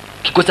waasi,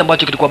 kikosi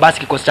ambacho kilikuwa basi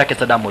kikosi chake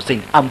Saddam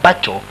Hussein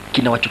ambacho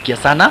kinawachukia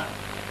sana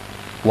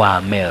wa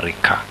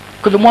Amerika.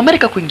 Kwa hivyo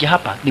Amerika kuingia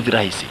hapa ni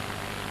virahisi.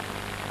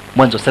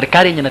 Mwanzo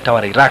serikali yenye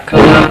inatawala Iraq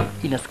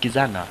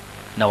inasikizana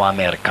na wa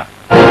Amerika,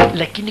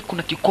 lakini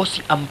kuna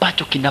kikosi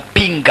ambacho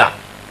kinapinga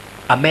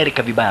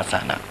Amerika vibaya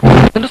sana.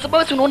 Ndio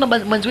sababu si unaona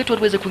manzi wetu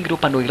aliweza kuingia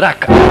upande wa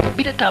Iraq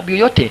bila taabu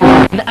yoyote,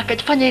 na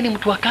akajifanya yeye ni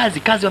mtu wa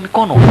kazi wa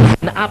mikono.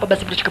 Na hapa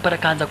basi bila shaka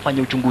akaanza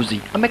kufanya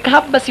uchunguzi. Amekaa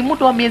hapa basi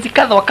muda wa miezi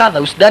kadha wa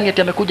kadha, usidhani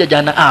ati amekuja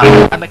jana.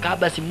 Amekaa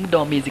basi muda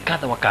wa miezi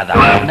kadha wa kadha,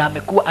 na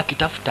amekuwa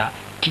akitafuta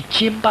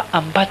kichimba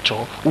ambacho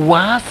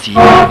waasi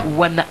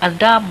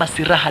wanaandaa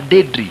masiraha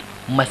dedri,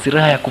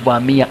 masiraha ya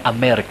kuvamia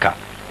Amerika,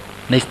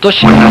 na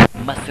istoshi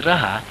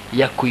masiraha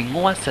ya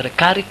kuing'oa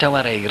serikali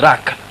tawala ya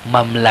Iraq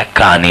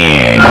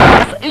mamlakani.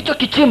 Hicho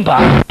kichimba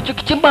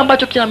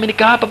ambacho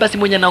kinaaminika hapa basi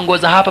mwenye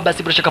anaongoza hapa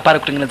basi bila shaka pale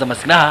kutengeneza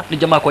masiraha ni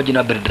jamaa kwa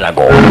jina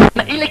D.J.A.F.R.O.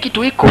 Na ile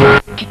kitu iko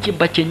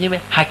kichimba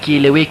chenyewe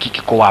hakieleweki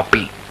kiko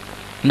wapi.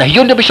 Na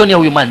hiyo ndio mishoni ya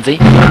huyu manzi,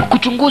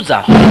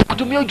 kuchunguza,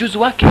 kutumia ujuzi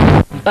wake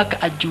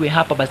mpaka ajue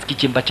hapa basi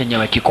kichimba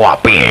chenyewe kiko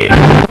wapi.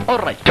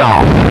 Alright.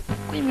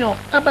 Kwa hivyo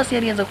hapa basi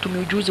alianza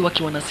kutumia ujuzi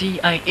wakiwa na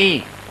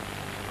CIA.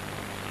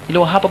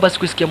 Ilo hapa basi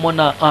kusikia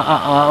mwana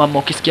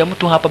ukisikia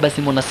mtu hapa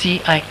basi mwana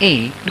CIA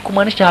ni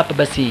kumaanisha hapa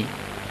basi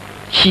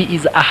she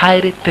is a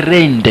highly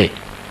trained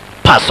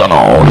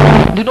personal.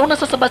 Ninaona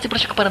sasa basi bila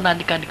shaka pana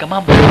andika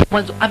mambo.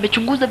 Mwanzo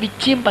amechunguza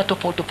vichimba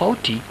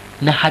tofauti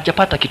na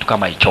hajapata kitu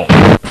kama hicho.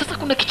 Sasa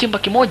kuna kichimba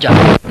kimoja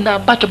na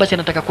ambacho basi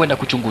anataka kwenda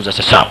kuchunguza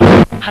sasa.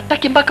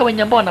 Hataki mpaka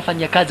wenye ambao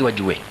wanafanyia kazi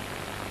wajue.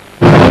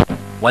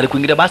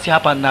 Walikuingia basi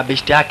hapa na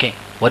best yake.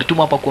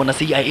 Walituma hapa kuona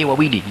CIA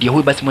wawili, ndio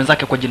huyu basi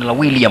mwenzake kwa jina la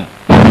William.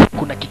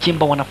 Kuna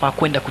kichimba wanafaa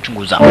kwenda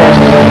kuchunguza.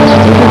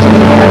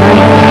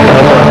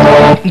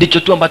 Ndicho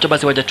tu ambacho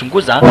basi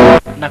wajachunguza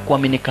na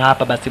kuaminika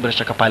hapa basi bila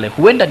shaka pale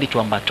huenda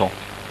ndicho ambacho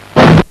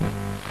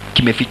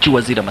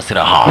kimefichua zile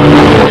masiraha.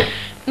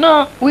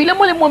 Na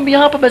William alimwambia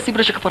hapa basi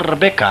bila shaka pale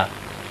Rebecca,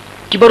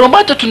 kibarua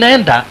ambacho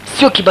tunaenda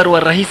sio kibarua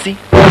rahisi.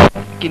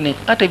 Lakini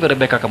hata hivyo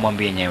Rebecca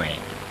akamwambia yenyewe,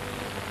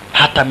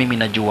 hata mimi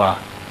najua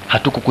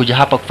hatukukuja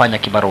hapa kufanya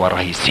kibarua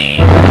rahisi.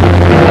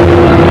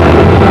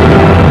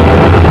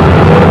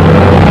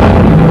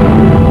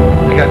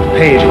 I got the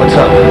page. What's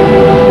up?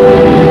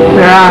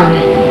 We're on.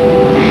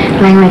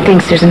 Langley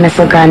thinks there's a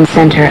missile guidance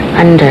center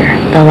under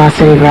the lost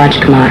city of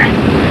Rajkumar.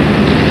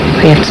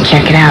 We have to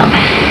check it out.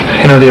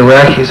 You know, the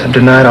Iraqis have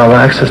denied all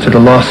access to the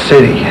lost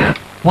city.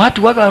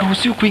 Watu waga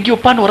haruhusiwi kuingia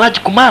upande wa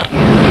Rajkumar.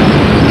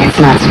 It's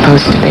not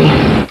supposed to be.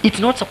 It's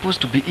not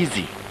supposed to be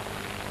easy.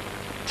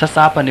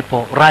 Sasa hapa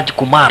nipo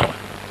Rajkumar.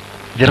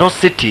 The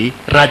Lost City,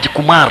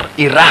 Rajkumar,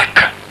 Iraq.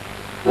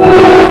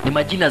 Ni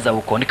majina za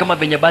huko. Ni kama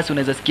venye basi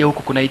unaweza sikia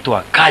huko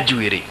kunaitwa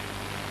Kajwiri,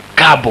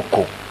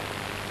 Kaboko,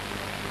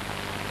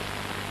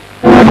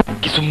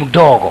 Kisumu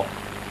Dogo.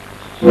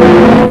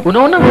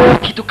 Unaona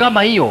kitu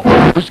kama hiyo.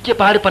 Usikie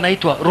pahali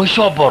panaitwa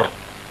Roshobor.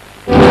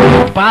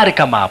 Pahali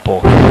kama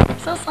hapo.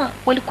 Sasa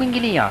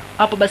walikuingilia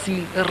hapo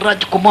basi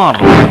Rajkumar.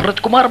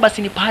 Rajkumar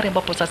basi ni pahali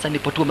ambapo sasa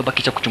ndipo tu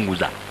wamebakisha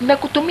kuchunguza na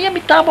kutumia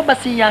mitambo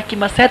basi ya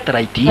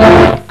kimasatellite.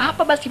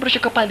 Hapa basi bila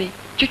shaka pale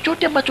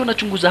chochote ambacho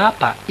unachunguza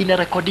hapa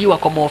inarekodiwa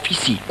kwa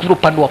maofisi kule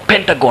upande wa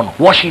Pentagon,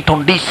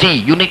 Washington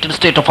DC, United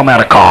States of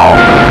America.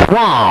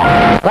 Wow.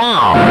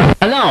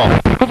 Hello.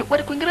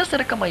 Walikuingilia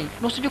sera kama hii.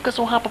 Na usijue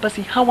kasao hapa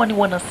basi hawa ni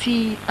wana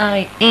CIA.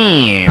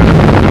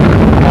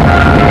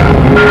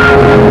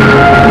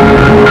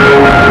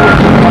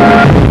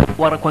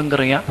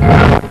 Wanakuangalia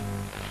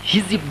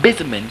hizi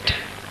basement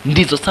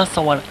ndizo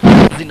sasa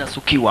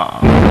zinasukiwa.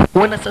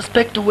 Wana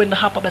suspect huenda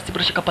hapa basi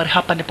bila shaka pale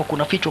hapa ndipo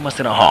kuna fichwa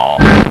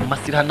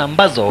masiraha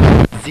ambazo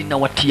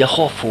zinawatia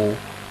hofu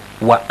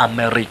wa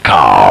Amerika.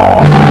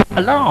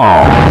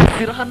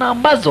 Siraha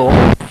ambazo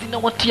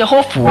zinawatia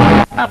hofu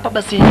hapa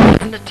basi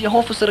zinatia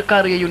hofu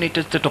serikali ya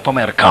United States of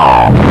America.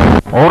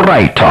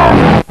 Alright.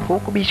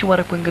 Huku bishi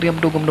wale kuingilia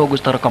mdogo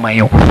stara kama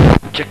hiyo.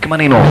 Check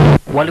maneno.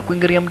 Wale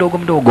kuingilia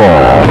mdogo.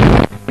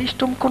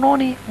 Pisto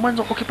mkononi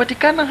mwanzo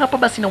ukipatikana hapa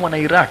basi na wana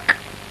Iraq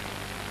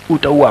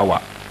utauawa.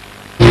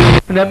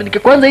 Naamini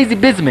kwanza hizi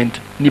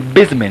basement ni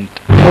basement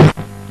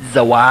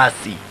za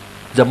waasi,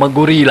 za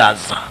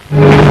magorillas.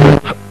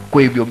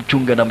 Kwa hivyo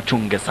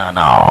mchunge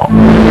sana.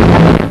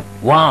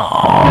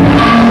 Wow.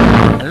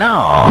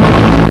 Hello.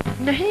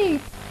 Na hii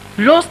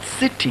Lost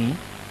City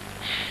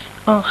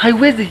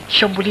haiwezi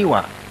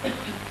shambuliwa.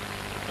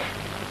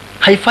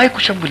 Haifai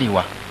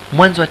kushambuliwa.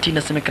 Mwanzo ati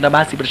inasemekana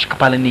basi bila shaka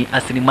pale ni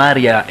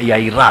asilimali ya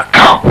Iraq.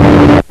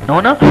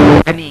 Naona?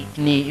 Yani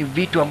ni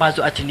vitu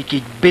ambazo ati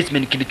ni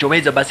basement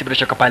kilichoweza basi bila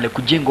shaka pale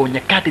kujengwa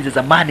nyakati za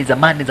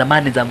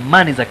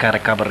zamani za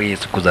karakabari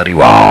Yesu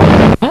kuzaliwa.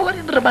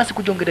 Ndio basi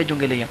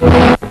kujongelea.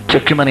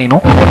 Cheki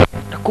maneno.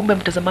 Na kumbe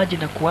mtazamaji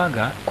na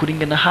kuaga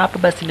kulingana hapa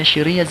basi na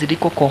sheria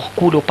ziliko kwa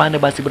kule upande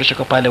basi bila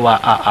shaka pale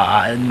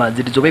wa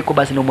zilizowekwa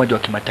basi na Umoja wa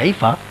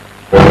Kimataifa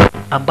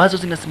ambazo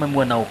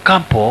zinasimamiwa na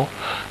Ocampo,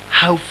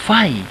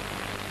 haufai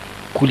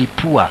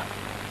kulipua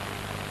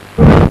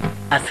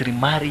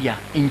asilimali ya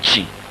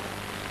nchi.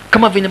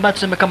 Kama vile ambavyo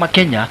tuseme kama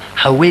Kenya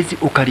hawezi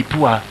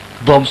ukalipua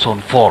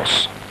Thompson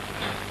Falls.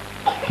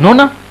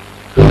 Unaona?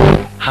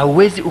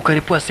 Hawezi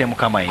ukalipua sehemu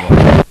kama hiyo.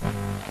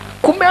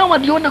 Kumbe hao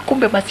waliona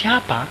kumbe basi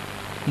hapa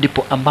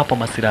ndipo ambapo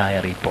masiraha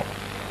yalipo.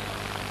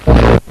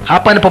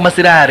 Hapa ndipo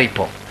masiraha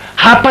yalipo.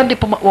 Hapa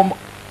ndipo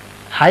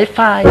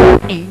hi-fi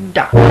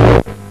inda.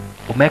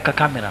 Umeweka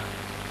kamera.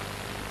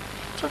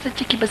 Sasa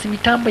cheki basi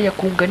mitambo ya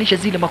kuunganisha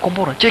zile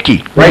makombora.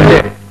 Cheki. Right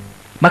there.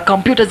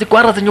 Makompyuta ziko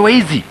ara zenyewe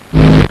hizi.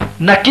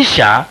 Na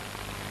kisha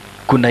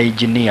kuna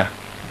engineer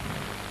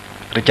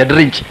Richard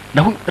Lynch.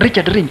 Na huyu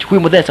Richard Lynch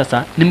huyu mdhee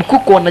sasa ni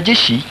mkuu wa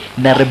wanajeshi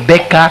na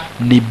Rebecca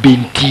ni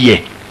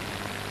bintie.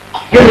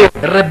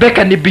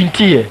 Rebecca ni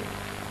bintie.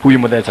 Huyu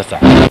mdhee sasa.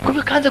 Kwa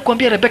hivyo kaanza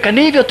kuambia Rebecca,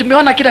 ni hivyo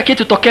tumeona kila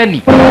kitu,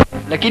 tokeni.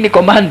 Lakini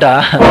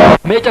komanda,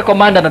 Meja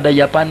komanda anadai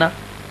hapana.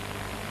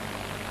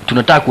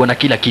 Tunataka kuona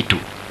kila kitu.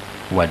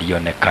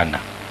 Walionekana.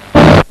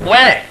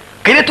 We,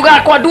 kile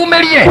tukakwa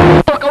dumelie.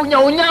 Toka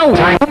unyau.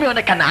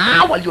 Umeonekana,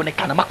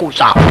 walionekana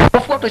makosa.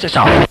 Wafuata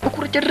sasa.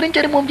 Ukureje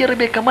Ranger mwambie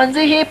Rebecca,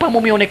 manze hapa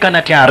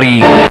mumeonekana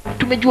tayari.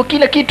 Tumejua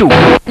kila kitu.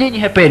 Nyinyi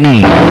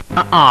hepeni.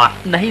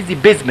 Na hizi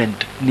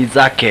basement ni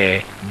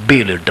zake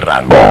Bill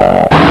Drago.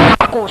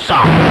 Makosa.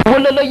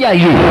 Walala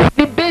yayo.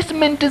 Ni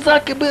basement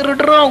zake Bill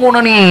Drago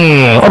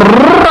nani?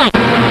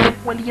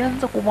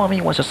 Walianza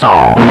kuvamiwa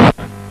sasa.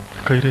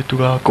 Kaire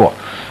tukakwa.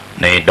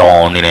 Ni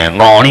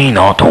ngoni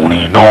no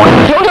tuni no.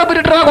 Yule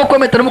Bill Drago kwa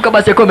meteremka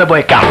basi kwa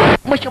meboeka.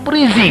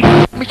 Mashambulizi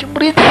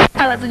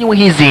ala zenyewe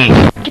hizi.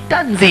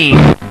 Kitanzi.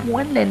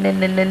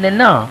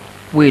 Na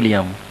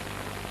William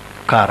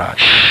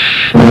Karash.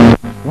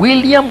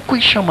 William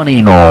kuisha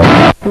maneno.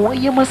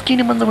 Waya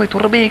maskini manza wetu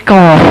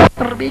Rebecca.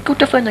 Rebecca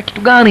utafanya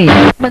kitu gani?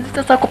 Manzi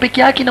sasa kwa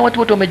peke yake na watu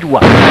wote wamejua.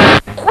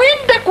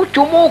 Kwenda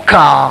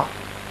kuchomoka.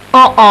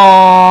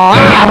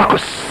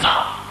 Makosa.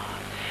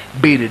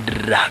 Bill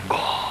Drago.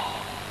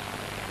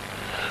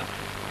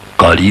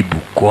 Karibu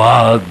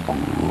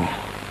kwangu.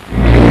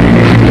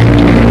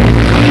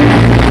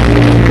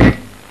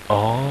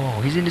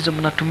 Hizi ndizo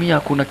mnatumia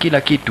kuna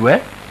kila kitu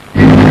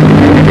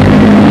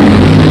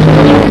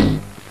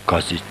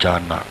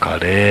Kasichana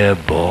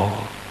karebo.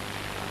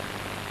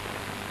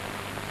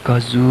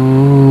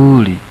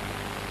 Kazuri.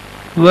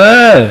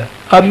 We,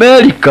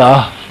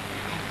 Amerika.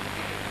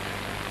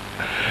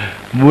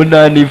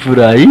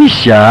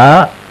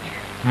 Munanifurahisha.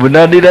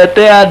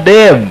 Munaniletea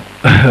dem.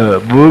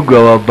 Mungu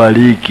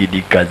awabariki,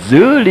 ni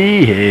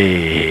kazuri.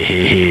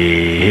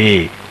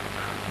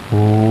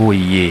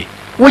 Oye.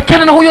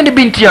 Wachana na huyo, ni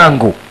binti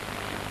yangu.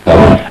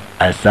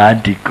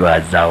 Asanti kwa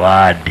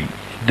zawadi.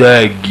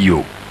 Thank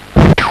you.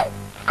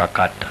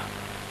 Kakata.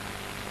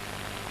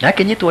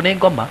 Yake nyi tuone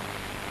ngoma.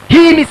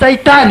 Hii ni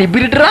saitani,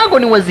 Bill Drago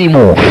ni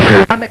wazimu.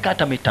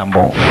 Amekata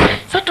mitambo.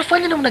 Sasa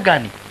tufanye namna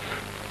gani?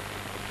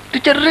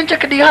 Tucharencha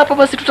kadi hapa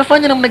basi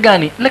tutafanya namna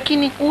gani?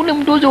 Lakini ule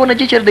mdozo wa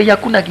wanajeshi dai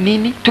hakuna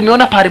nini?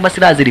 Tumeona pale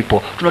masilaha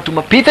zilipo.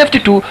 Tunatuma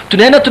P52,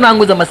 tunaenda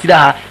tunaanguza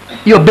masilaha.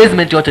 Hiyo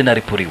basement yote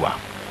inaripuriwa.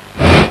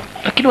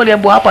 Lakini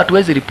waliambiwa hapa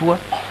hatuwezi ripua.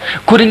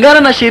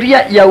 Kulingana na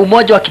sheria ya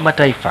Umoja wa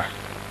Kimataifa.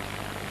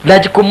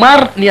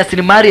 Rajkumar ni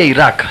asilimali ya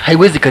Iraq,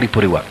 haiwezi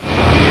karipuriwa.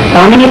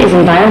 Bombing it is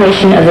in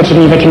violation of the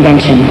Geneva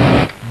Convention.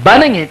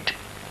 Banning it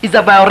is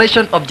a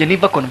violation of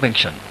Geneva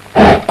Convention.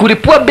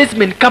 Kuripua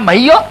basement kama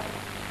hiyo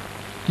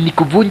ni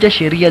kuvunja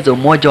sheria za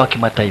Umoja wa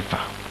Kimataifa.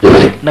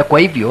 Na kwa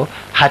hivyo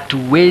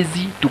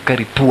hatuwezi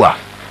tukaripua.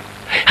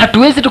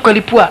 Hatuwezi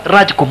tukalipua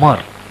Rajkumar.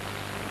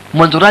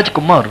 Mwanzo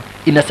Rajkumar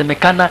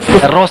inasemekana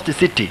Rost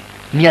City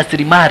ni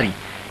asilimali.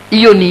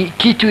 Hiyo ni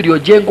kitu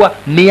iliyojengwa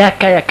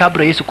miaka ya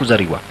kabla Yesu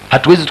kuzaliwa.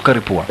 Hatuwezi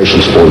tukaripua.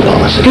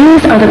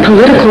 These are the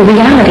political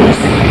realities.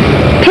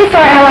 Piss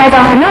our allies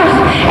off enough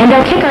and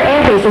they'll kick our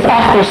air bases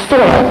off their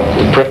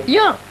soil.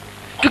 Yeah.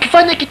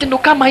 Tukifanya kitendo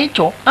kama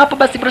hicho, hapo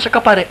basi bila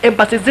shaka pale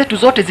embassy zetu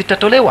zote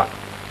zitatolewa.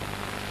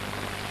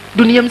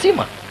 Dunia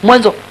mzima.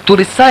 Mwanzo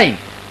tulisign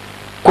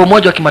kwa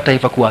Umoja wa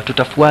Kimataifa kuwa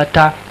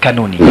tutafuata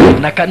kanuni.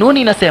 Na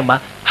kanuni inasema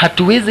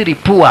hatuwezi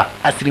ripua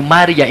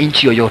asilimali ya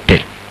nchi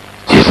yoyote.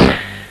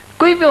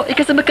 Kwa hivyo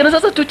ikasemekana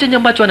sasa tu chenye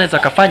ambacho anaweza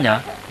kafanya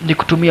ni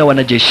kutumia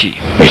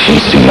wanajeshi.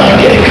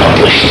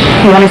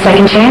 You want a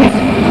second chance?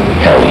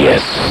 Hell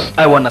yes.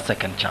 I want a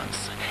second chance.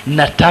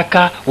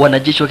 Nataka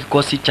wanajeshi wa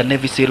kikosi cha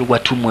Navy SEAL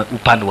watumwe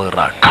upande wa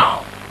Iraq.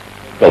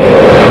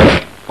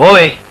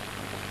 Owe.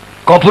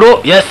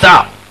 Kopro, yes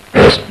sir.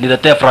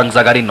 Niletee Frank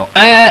Zagarino.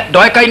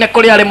 Doeka ine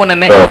kuli ale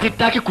monene.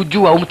 Sitaki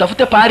kujua,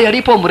 umtafute pahali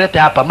alipo umlete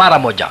hapa mara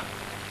moja.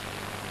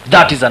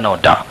 That is an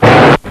order.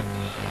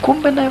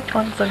 Kumbe naye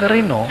Frank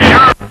Zagarino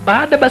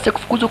baada basi ya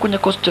kufukuzwa kwenye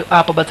kosti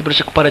hapa basi bila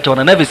shaka pale cha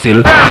wana Navy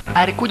SEAL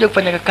alikuja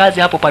kufanya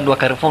kazi hapo pande wa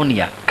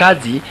California,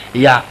 kazi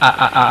ya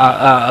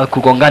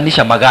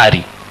kugonganisha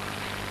magari.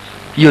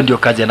 Hiyo ndio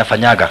kazi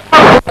anafanyaga,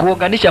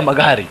 kugonganisha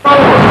magari.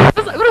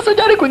 Sasa yule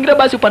sojari kuingia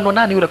basi upande wa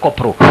nani yule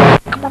kopro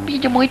kamwambia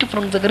jamaa wetu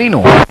Frank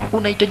Zagarino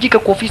unahitajika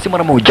kwa ofisi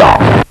mara moja.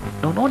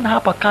 Na unaona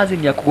hapa kazi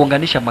ni ya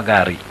kugonganisha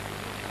magari.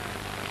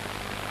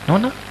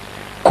 Unaona?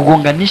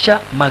 Kugonganisha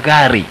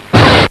magari.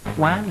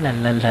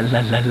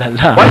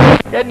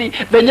 Yani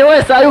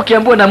wenyewe saa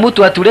ukiambiwa na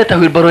mtu atuleta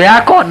wheelbarrow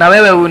yako na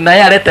wewe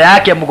unayaleta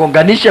yake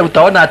mgonganishe,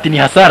 utaona ati ni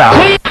hasara.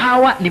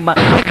 Hawa ni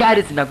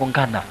magari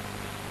zinagongana.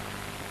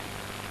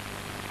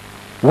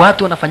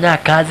 Watu wanafanya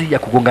kazi ya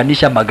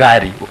kugonganisha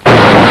magari.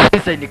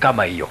 Sasa ni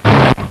kama hiyo.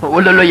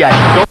 Ololo ya.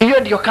 Hiyo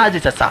ndio kazi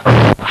sasa.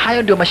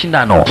 Hayo ndio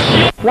mashindano.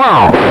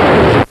 Wow.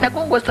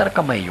 Nagongo sana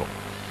kama hiyo.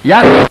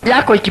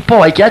 Yako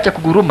ikipoa ikiacha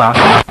kuguruma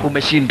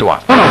umeshindwa.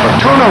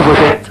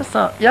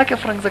 Sasa yake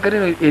Frank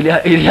Zagarino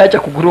iliacha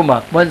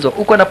kuguruma mwanzo,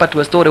 uko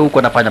napatiwa story, uko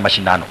anafanya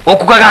mashindano.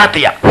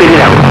 Ukukagatia.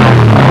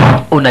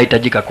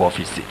 Unahitajika kwa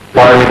ofisi.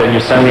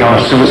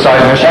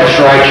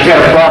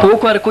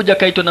 Huko alikuja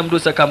kaitwa na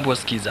mdusa kambu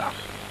sikiza.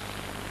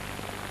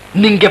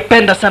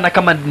 Ningependa sana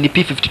kama ni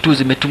P52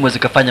 zimetumwa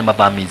zikafanya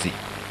mavamizi.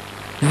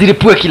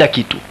 Zilipue kila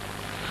kitu.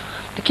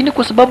 Lakini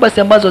kwa sababu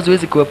basi ambazo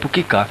haziwezi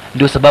kuepukika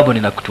ndio sababu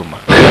ninakutuma.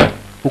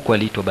 Huko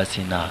aliitwa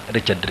basi na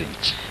Richard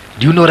Lynch.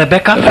 Do you know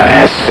Rebecca? The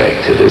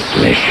aspect to this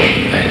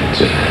mission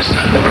that is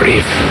not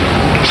brief.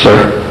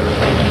 Sir,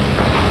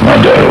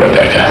 my daughter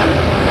Rebecca.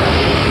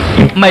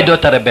 My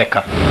daughter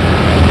Rebecca.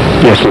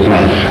 Yes, we've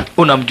met.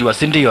 Unamjua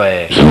si ndio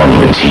Some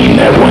of the team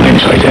that went in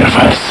to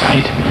identify the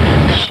site.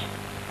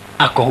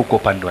 Ako huko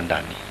upande wa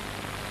ndani.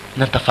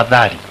 Na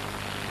tafadhali,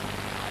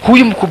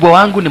 huyu mkubwa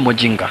wangu ni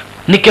mjinga.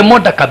 Ni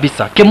kemoda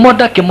kabisa.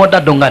 Kemoda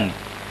dongani.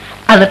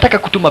 Anataka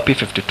kutuma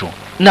P52.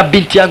 Na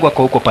binti yangu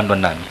ako huko upande wa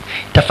ndani.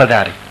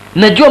 Tafadhali.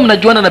 Najua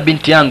mnajuana na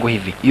binti yangu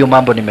hivi. Hiyo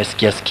mambo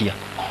nimesikia.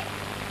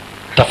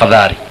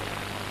 Tafadhali.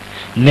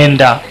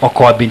 Nenda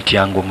okoa binti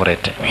yangu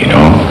mrete. You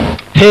know.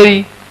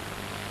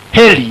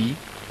 Heri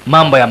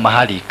mambo ya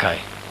mahali ikae.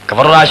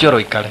 Kavarora ashoro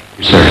ikale.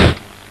 Sir.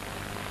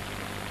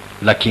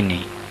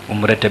 Lakini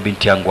umrete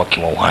binti yangu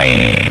akiwa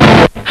uhai.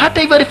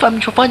 Hata hivyo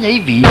alifanya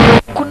hivi,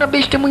 kuna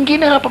beshte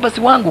mwingine hapa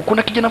basi wangu,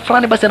 kuna kijana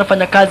fulani basi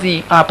anafanya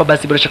kazi hapa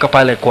basi bila shaka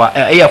pale kwa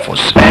Air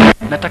Force.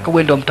 Nataka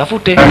uende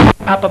umtafute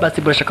hapa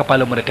basi bila shaka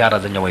pale umrete ara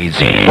zenye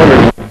hizi.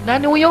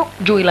 Nani huyo?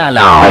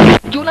 Juilala.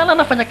 Juilala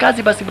anafanya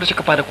kazi basi bila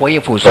shaka pale kwa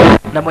Air Force.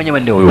 Na mwenyewe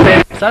ndio huyo.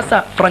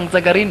 Sasa Frank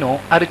Zagarino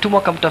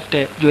alitumwa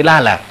kumtafute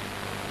Juilala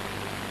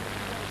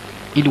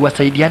ili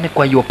wasaidiane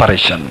kwa hiyo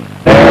operation.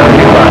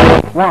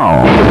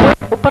 Wow.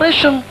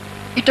 Operation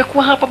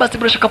itakuwa hapa basi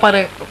bila shaka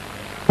pale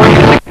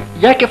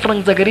yake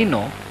Frank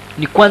Zagarino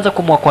ni kwanza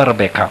kumwokoa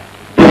Rebecca.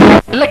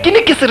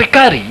 Lakini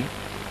kiserikali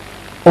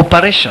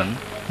operation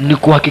ni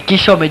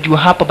kuhakikisha wamejua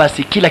hapa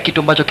basi kila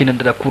kitu ambacho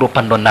kinaendelea kuro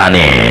pando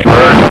ndani.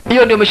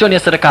 Hiyo ndio mission ya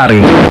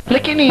serikali.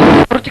 Lakini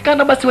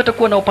Rutikana basi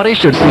watakuwa na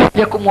operation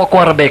ya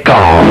kumwokoa Rebecca.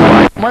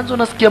 Mwanzo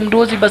nasikia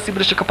mdozi basi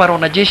bila shaka pale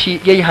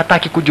wanajeshi yeye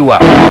hataki kujua.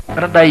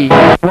 Radai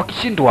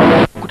wakishindwa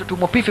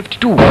kutatumwa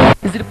P52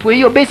 zilipwe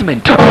hiyo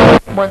basement.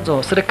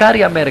 Mwanzo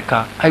serikali ya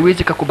Amerika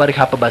haiwezi kukubali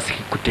hapa basi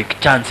kutake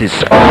chances.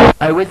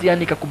 Haiwezi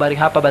yani kukubali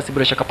hapa basi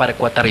bila shaka pale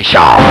kuhatarisha.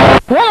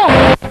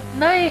 Wow.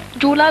 Naye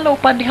Julala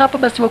upande hapa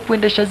basi wa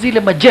kuendesha zile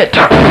majet.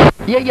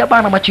 Yeye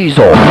bana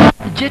machizo.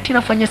 Jet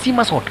inafanya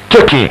sima sote.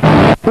 Cheki.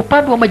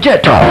 Upande wa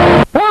majet.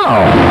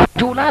 Wow.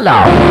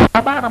 Julala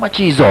abana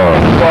machizo.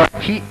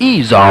 He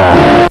is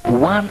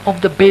one of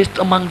the best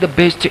among the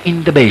best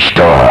in the best.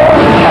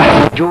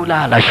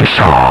 Julala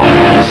shasha.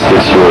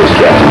 It's yours,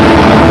 Captain.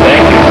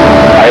 Thank you.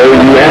 I owe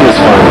you and this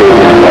fine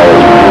baby an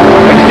apology.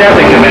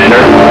 Accepting, Commander.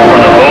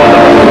 From the both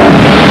of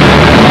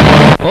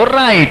them.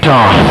 Alright.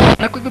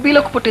 Na kwa hivyo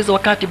bila kupoteza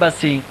wakati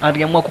basi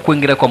aliamua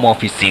kukuingilia kwa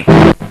maofisi.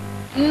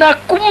 Na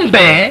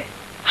kumbe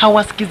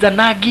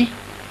hawasikizanagi.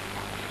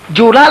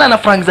 Julala na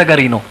Frank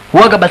Zagarino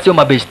huaga basi wa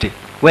mabeste.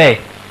 We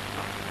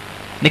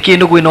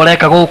nikiendugu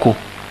inoleka huku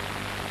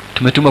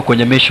tumetuma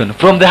kwenye mission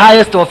from the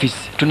highest office.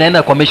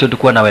 Tunaenda kwa mission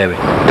tukuwa na wewe.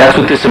 That's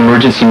what this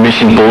emergency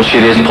mission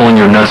bullshit is, pulling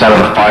your nuts out of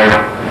the fire.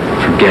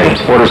 Forget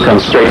it. Orders come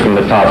straight from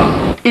the top.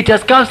 It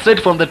has come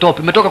straight from the top.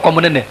 Imetoka kwa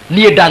munene.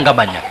 Niye danga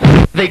manya.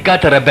 They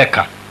got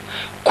Rebecca.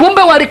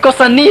 Kumbe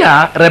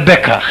walikosania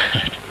Rebecca.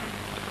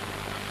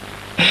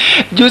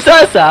 Juu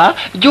sasa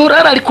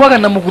Jurara alikuwa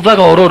na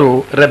mugudhaga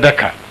ororo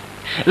Rebecca.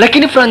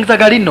 Lakini Frank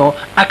Zagarino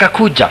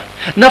akakuja.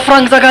 Na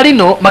Frank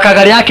Zagarino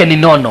makagari yake ni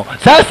nono.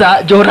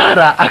 Sasa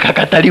Jurara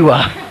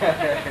akakataliwa.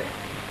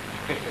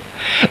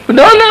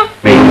 Unaona?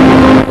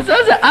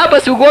 Sasa hapa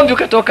si ugomvi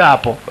ukatoka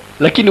hapo.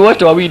 Lakini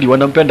watu wawili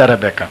wanampenda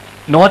Rebecca.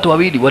 Na watu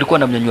wawili walikuwa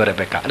wanamnyanyua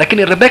Rebecca.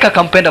 Lakini Rebecca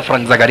akampenda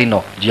Frank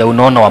Zagarino juu ya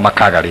unono wa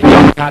makagari.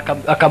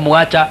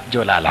 Akamwacha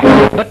Jolala.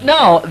 But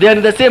now they are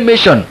in the same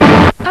mission.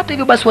 Hata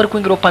hivyo basi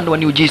walikuingia upande wa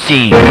New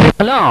GC.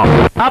 Hello.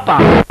 Hapa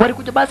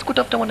walikuja basi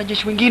kutafuta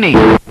wanajeshi wengine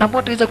ambao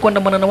wataweza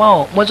kuandamana na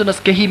wao. Mwanzo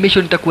nasikia hii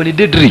mission itakuwa ni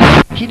deadly.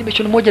 Hii ni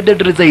mission moja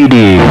deadly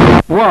zaidi.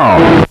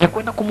 Wow. Ya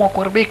kwenda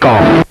kumwokoa Rebecca.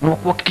 Na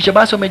kuhakikisha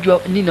basi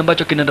wamejua nini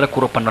ambacho kinaendelea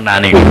kuropanda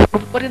nani.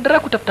 Waliendelea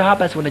kutafuta hapa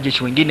basi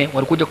wanajeshi wengine.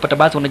 Walikuja kupata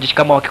basi wanajeshi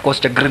kama wa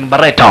kikosi cha Green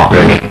Beret.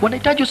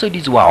 Wanahitaji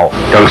usaidizi wao.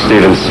 Young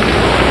Stevens.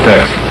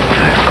 Thanks.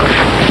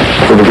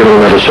 We'll be getting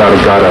another shot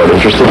of God out.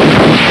 Interested?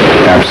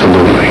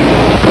 Absolutely.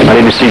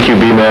 I need a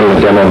CQB man and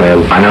a demo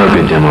man. I know a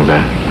good demo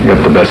guy. You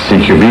got the best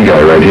CQB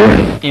guy right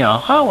here.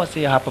 Yeah, hawa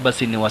wasea hapa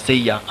basi ni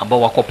wasea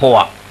ambao wako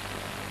poa.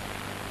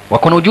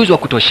 Wako na ujuzi wa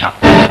kutosha.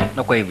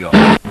 Na kwa hivyo,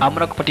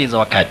 hamna kupoteza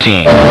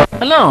wakati.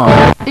 Hello.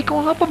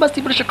 Ikawa hapa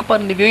basi bila shaka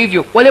pana ndivyo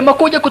hivyo. Wale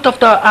makuja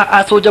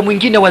kutafuta soja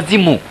mwingine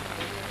wazimu.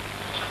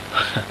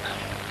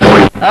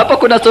 Hapa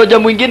kuna soja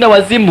mwingine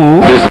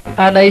wazimu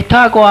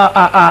anaitagwa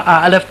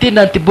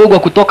Lieutenant Bogwa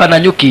kutoka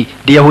Nanyuki,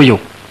 ndiye huyo.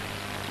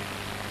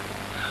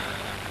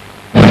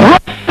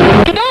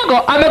 Kidogo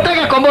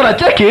ametaka kombora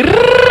cheki.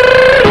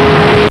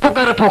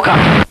 kurepuka.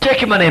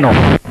 Cheki maneno.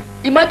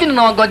 Imagine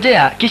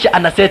naongojea kisha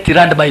anaseti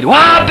random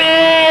wapi?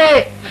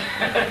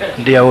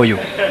 Ndio huyu.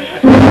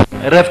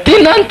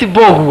 Lieutenant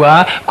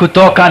Bogwa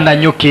kutoka na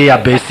nyuki ya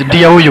base.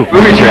 Ndio huyu.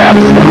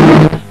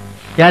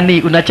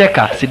 Yani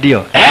unacheka, si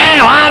ndio?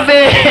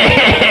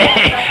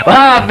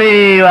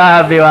 Wapi?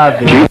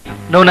 Wapi?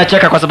 Na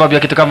unacheka kwa sababu ya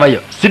kitu kama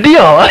hiyo. Si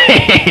ndio?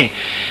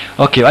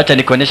 Okay, acha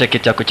nikuonyesha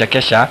kitu cha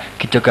kuchekesha.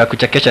 Kitu cha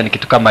kuchekesha ni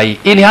kitu kama hii.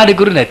 Hii ni hadi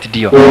gurnet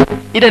ndio.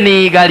 Ile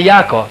ni gari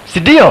yako, si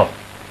ndio?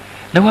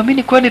 Na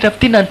uamini kwani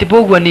Lieutenant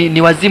Bogwa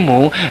ni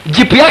wazimu,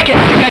 jipu yake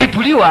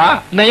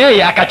ikaripuliwa na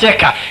yeye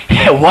akacheka.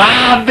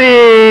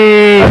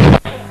 Wabe!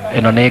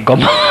 Eno ni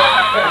ngoma.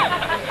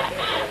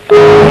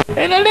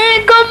 Eno ni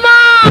ngoma.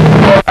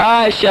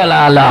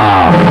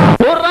 Shalala.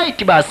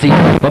 Alright basi.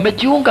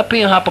 Wamejiunga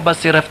pia hapa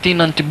basi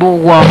Lieutenant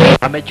Bogwa.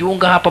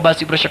 Wamejiunga hapa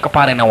basi bila shaka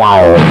pale na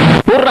wao.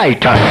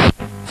 Alright.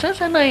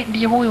 Sasa naye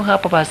ndiye huyu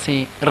hapa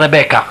basi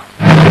Rebecca.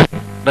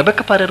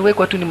 Rebecca pale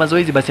ruwekwa tu ni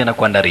mazoezi basi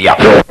anakuandaria.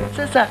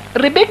 Sasa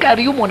Rebecca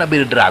aliumwa na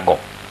Bill Drago.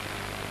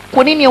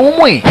 Kwa nini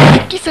aumwe?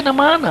 Kisa na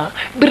maana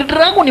Bill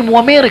Drago ni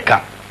Muamerika.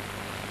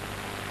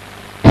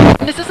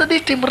 Na sasa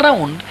this time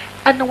round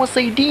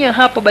anawasaidia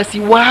hapa basi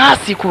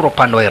waasi kura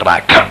upande wa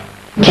Iraq.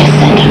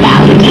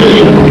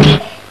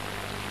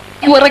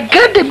 You are a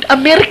goddamn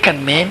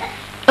American man.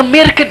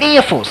 American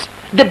Air Force.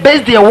 The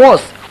best there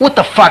was. What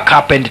the fuck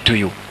happened to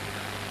you?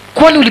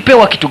 Kwani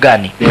ulipewa kitu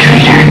gani?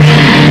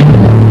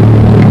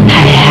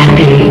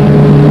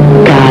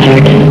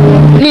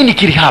 Nini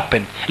kili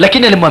happen?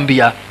 Lakini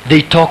alimwambia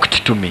they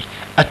talked to me.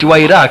 Ati wa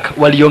Iraq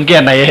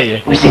waliongea na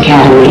yeye.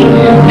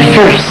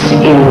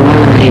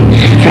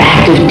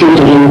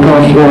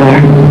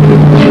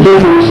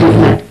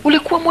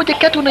 Ulikuwa moja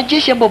kati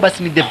wanajeshi ambao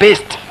basi ni the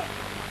best.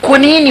 Kwa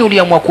nini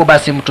uliamua kuwa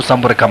basi mtu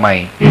sambure kama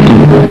hii?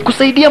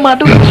 Kusaidia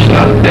maadui?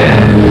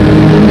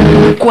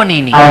 Kwa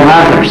nini?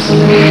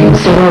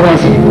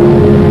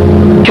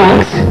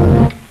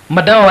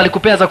 Madawa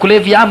walikupea za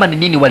kulevya ama ni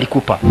nini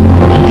walikupa?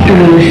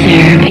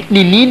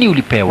 Ni nini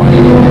ulipewa?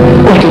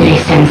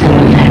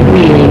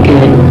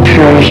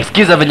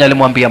 Sikiza venye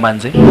alimwambia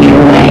manze.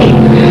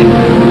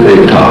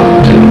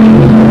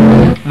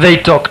 They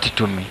talked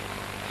to me.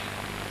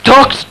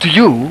 Talked to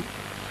you?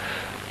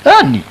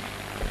 Ani?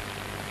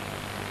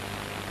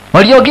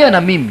 Waliongea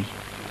na mimi.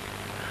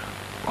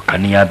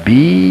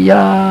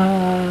 Wakaniambia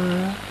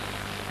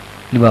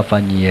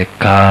niwafanyie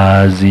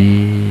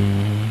kazi.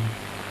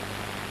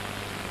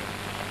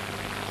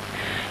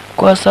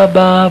 Kwa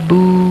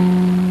sababu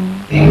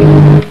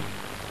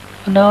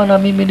naona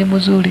mimi ni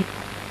mzuri.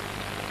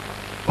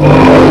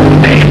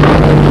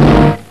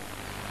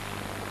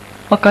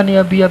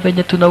 Wakaniambia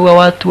venye tunaua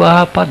watu wa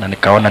hapa na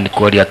nikaona ni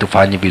kweli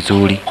hatufanyi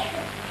vizuri.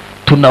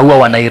 Tunaua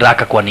wana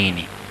Iraq kwa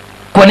nini?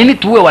 Kwa nini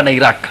tuue wana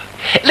Iraq?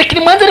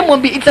 Lakini mwanzo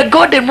nilimwambia it's a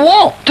goddamn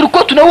war.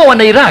 Tulikuwa tunaua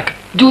wana Iraq.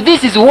 Do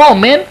this is war,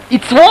 man.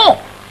 It's war.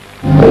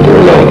 The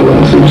loved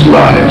ones whose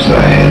lives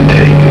I had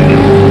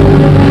taken.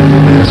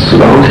 And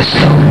slowly,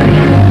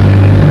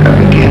 I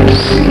began to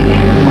see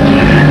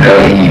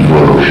how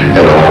evil it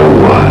all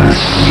was.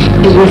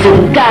 It was a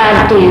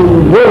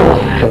goddamn war.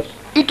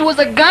 It was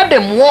a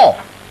goddamn war.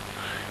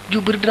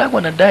 Bill Drago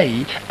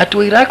anadai ati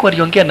wa Iraq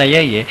waliongea na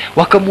yeye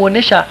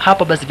wakamuonesha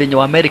hapa basi venye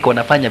wa Amerika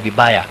wanafanya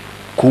vibaya,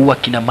 kuua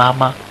kina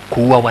mama,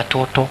 kuua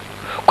watoto.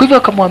 Kwa hivyo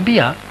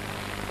akamwambia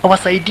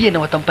awasaidie na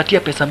watampatia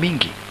pesa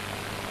mingi.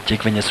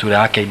 Cheki venye sura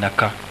yake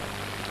inakaa.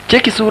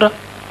 Cheki sura.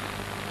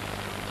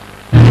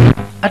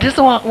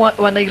 Atesa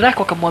wa Iraq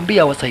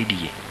wakamwambia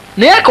awasaidie.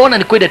 Na yeye akaona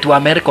ni kweli tu wa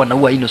Amerika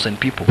wanaua innocent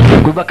people. Kwa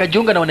hivyo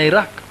akajiunga na wana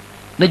Iraq.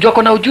 Najua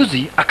kuna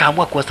ujuzi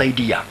akaamua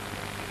kuwasaidia.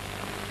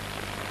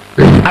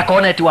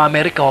 Akaona eti wa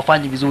Amerika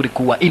wafanyi vizuri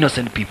kuwa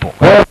innocent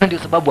people. Ndio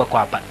sababu wako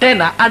hapa.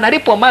 Tena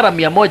analipwa mara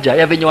 100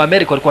 ya venye wa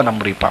Amerika walikuwa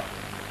wanamlipa.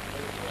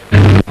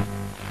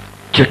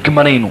 Cheki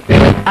maneno.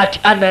 Ati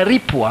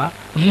analipwa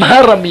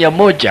mara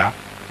 100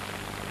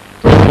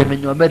 ya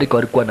venye wa Amerika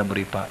walikuwa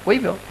wanamlipa. Kwa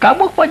hivyo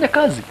kama kufanya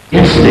kazi.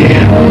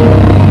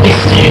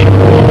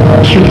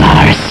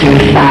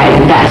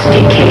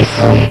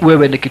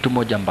 Wewe ni kitu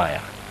moja mbaya.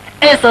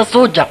 Esa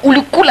soja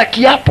ulikula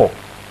kiapo.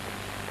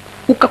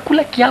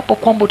 Ukakula kiapo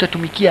kwamba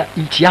utatumikia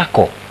nchi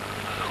yako,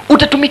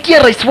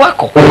 utatumikia rais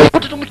wako,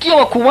 utatumikia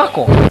wakuu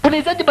wako.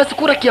 Unawezaje basi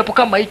kula kiapo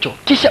kama hicho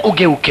kisha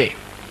ugeuke?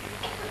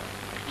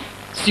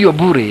 Sio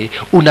bure,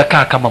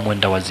 unakaa kama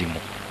mwenda wazimu.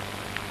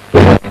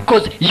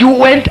 Because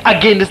you went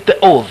against the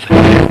oath.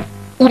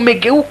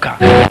 Umegeuka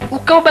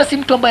ukawa basi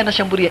mtu ambaye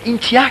anashambulia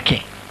nchi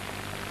yake.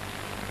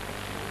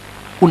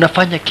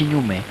 Unafanya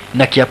kinyume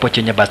na kiapo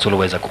chenye basi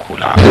uliweza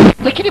kukula.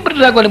 Lakini Bill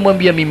Drago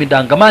alimwambia mimi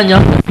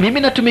dangamanya, mimi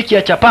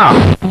natumikia chapa.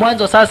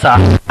 Mwanzo sasa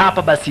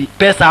hapa basi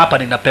pesa hapa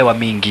ninapewa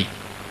mingi.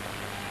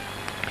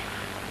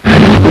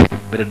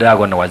 Bill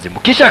Drago na wazimu.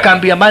 Kisha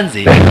akaambia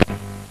manzi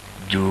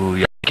juu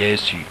ya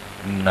kesi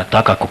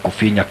nataka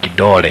kukufinya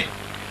kidole.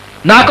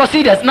 Na ako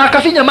serious na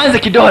akafinya manzi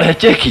kidole.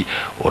 Cheki.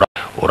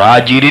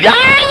 Urajiri.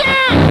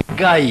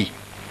 Guy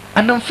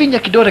anamfinya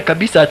kidole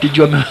kabisa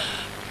atijua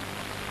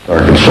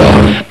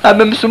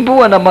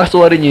amemsumbua na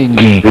maswali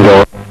nyingi.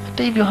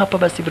 hata hivyo hapa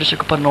basi bila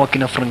shaka pana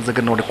wakina Frank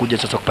Zagano walikuja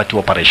sasa kupatiwa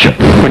operation.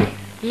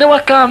 Na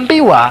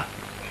wakaambiwa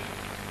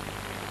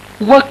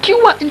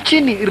wakiwa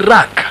nchini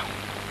Iraq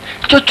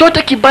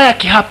chochote kibaya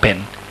kihappen,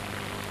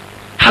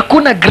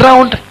 hakuna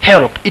ground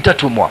help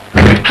itatumwa,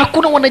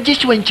 hakuna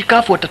wanajeshi wa nchi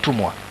kafu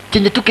watatumwa.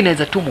 Chenye tu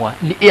kinaweza tumwa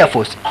ni Air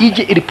Force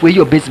ije ilipwe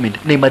hiyo basement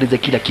na imalize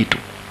kila kitu.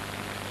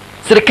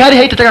 Serikali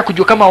haitataka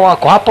kujua kama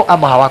wako hapo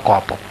ama hawako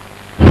hapo.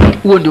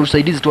 Huo ndio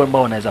usaidizi tu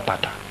ambao wanaweza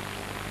pata.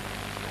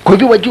 Kwa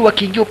hivyo wajua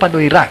wakiingia upande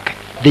wa Iraq,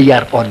 they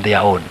are on their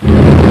own.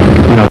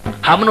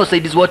 Hamna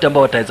usaidizi wote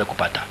ambao wataweza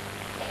kupata.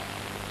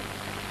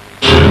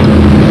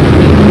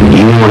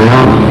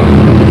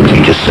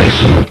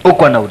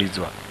 Uko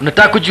anaulizwa,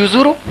 unataka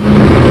kujiuzuru?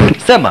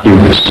 Sema.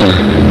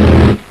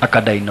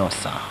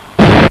 Akadainosa.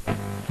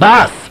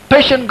 Bas,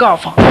 patient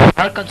golfer.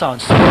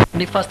 Arkansas.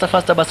 Ni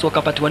faster basi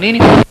wakapatiwa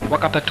nini?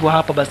 Wakapatiwa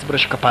hapa basi bila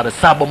shaka pale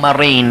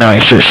submarine.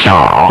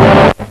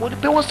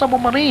 Walipewa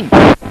submarine.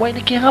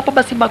 Wainikia hapa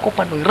basi mako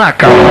pano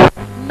Iraq.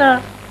 Na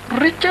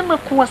richa na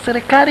kuwa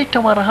serikali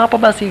tawara hapa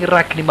basi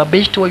Iraq ni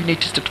mabeshti wa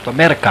United States of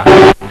America.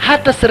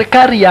 Hata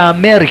serikali ya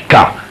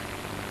Amerika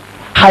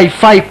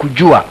haifai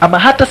kujua, ama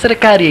hata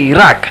serikali ya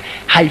Iraq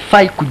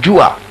haifai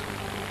kujua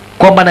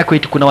kwamba na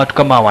kwetu kuna watu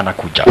kama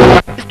wanakuja.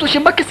 Isitoshe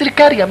mbaki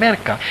serikali ya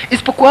Amerika,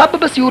 isipokuwa hapa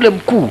basi yule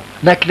mkuu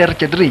na kila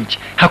Richard Lynch,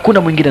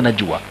 hakuna mwingine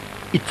anajua.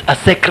 It's a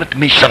secret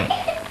mission.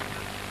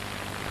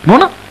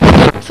 Unaona?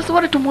 Sasa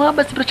wale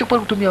tumuaba si bila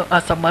kutumia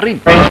submarine.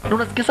 Na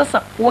unasikia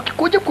sasa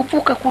wakikuja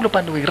kuvuka kule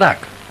pande wa Iraq,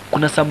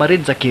 kuna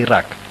submarine za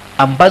Iraq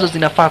ambazo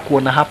zinafaa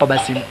kuona hapa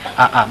basi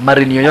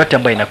marini yoyote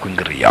ambayo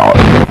inakuingiria.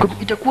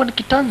 Itakuwa ni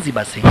kitanzi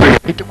basi.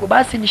 Itakuwa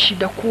basi ni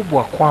shida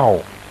kubwa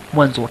kwao.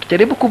 Mwanzo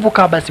wakijaribu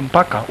kuvuka basi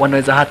mpaka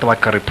wanaweza hata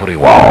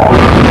wakaripuriwa.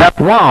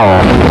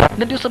 Wow.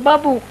 Na ndio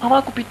sababu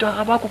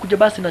hawakukuja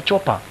basi na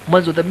chopa.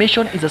 Mwanzo the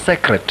mission is a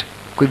secret.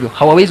 Kwa hivyo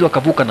hawawezi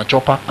wakavuka na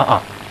chopa.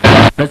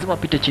 Lazima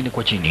wapite chini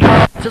kwa chini.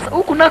 Sasa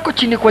huku nako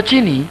chini kwa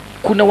chini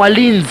kuna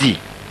walinzi.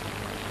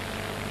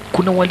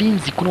 Kuna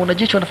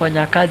wanajeshi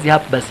wanafanya kazi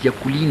hapa basi ya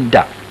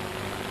kulinda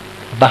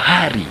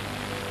bahari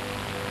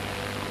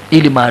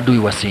ili maadui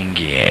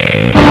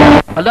wasiingie.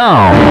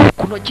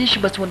 Kuna jeshi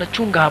basi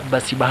wanachunga hapa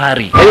basi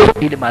bahari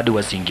ili maadui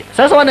wasiingie.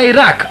 Sasa wana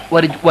Iraq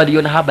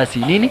waliona hapa basi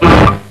nini?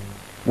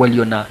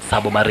 Waliona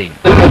submarine.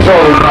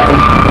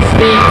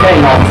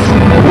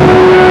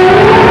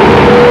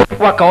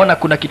 Wakaona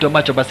kuna kitu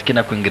ambacho basi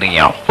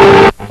kinakuingilia.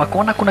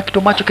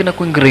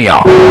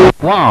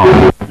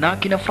 Wow. Na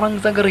kina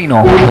Frank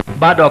Zagarino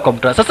bado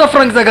wakomtoa. Sasa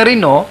Frank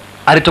Zagarino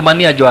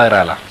alitomania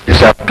Joarala.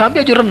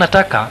 Kaambia Joarala,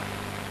 nataka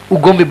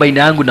ugomvi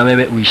baina yangu na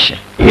wewe uishe.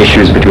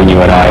 Issues between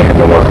you and I have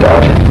been worked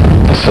out.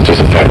 Such as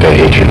the fact I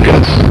hate your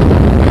guts.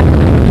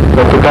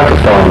 But we got to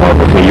fall in love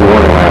with me. You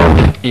weren't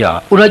around.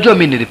 Yeah, unajua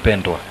mimi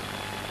nilipendwa.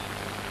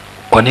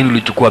 Kwa nini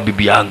ulichukua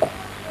bibi yangu?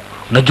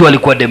 Unajua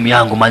alikuwa demu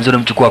yangu, manzi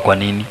unamchukua kwa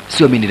nini?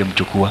 Sio mimi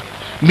nilimchukua.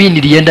 Mimi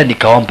nilienda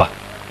nikaomba.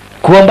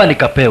 Kuomba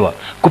nikapewa.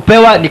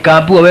 Kupewa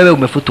nikaambiwa wewe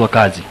umefutwa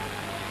kazi.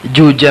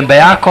 Juu jembe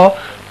yako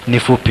ni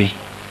fupi.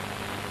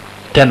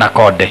 Tena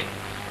kode.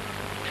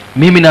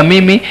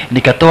 Mimi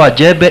nikatoa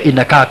jembe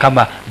inakaa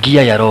kama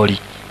gia ya lori.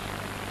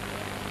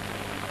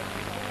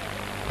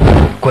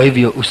 Kwa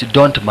hivyo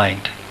don't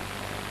mind.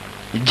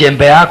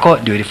 Jembe yako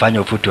ndio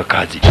ilifanya ufutwe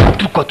kazi.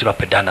 Tuko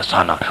tunapendana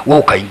sana. Wewe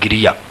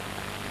ukaingilia.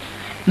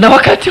 Na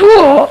wakati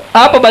huo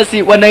hapa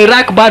basi wana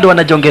Iraq bado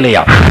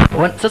wanajongelea.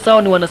 Sasa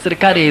hao ni wana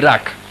serikali ya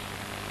Iraq.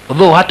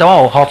 Although hata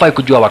wao hawafai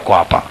kujua wako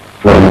hapa.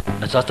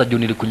 Na sasa juu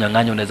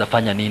nilikunyang'anya unaweza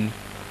fanya nini?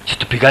 Si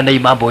tupigane hii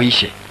mambo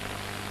ishe.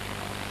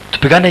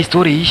 Tupigane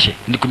histori ishe.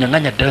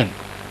 Nikunyang'anya dem.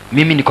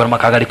 Mimi niko na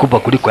makagari kubwa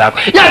kuliko yako.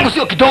 Yangu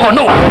sio kidogo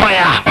no.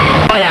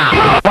 Baya.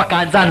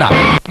 Wakaanzana.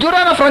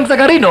 Jura na Frank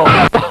Zagarino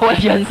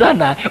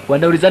walianzana,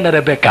 wanaulizana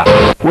Rebecca.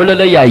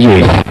 Walala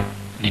yaye.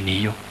 Nini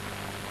hiyo?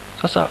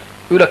 Sasa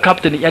yule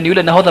captain, yani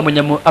yule nahodha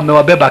mwenye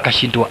amewabeba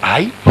akashindwa.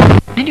 Ai,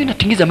 nini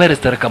unatingiza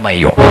Merester kama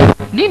hiyo?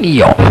 Nini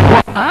hiyo?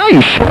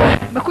 Ai,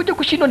 umekuja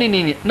kushindwa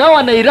nini? Nao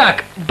wana Iraq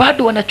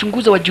bado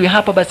wanachunguza wajue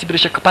hapa basi bila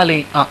shaka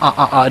pale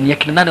ni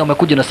akina nani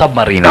wamekuja na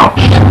submarine.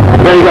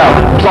 There you go.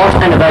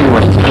 Plot and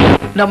evaluate.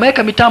 Na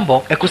wameweka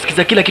mitambo ya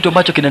kusikiza kila kitu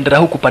ambacho kinaendelea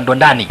huku pande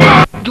ndani.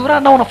 Jura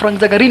nao na Frank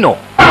Zagarino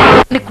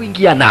ni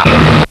kuingiana.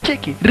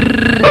 Cheki.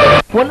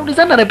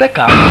 Wanaulizana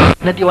Rebecca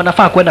na ndio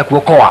wanafaa kwenda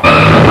kuokoa.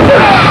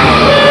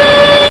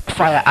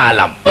 Fire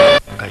alarm.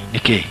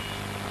 Niki.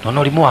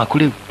 Nono limo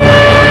hakuli.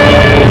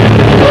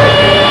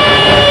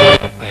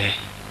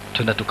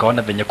 Tuna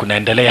tukaona venye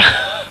kunaendelea.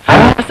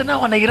 Sasa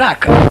nao wana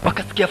Iraq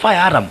wakasikia fire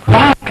alarm.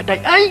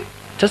 Kadai ai.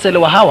 Sasa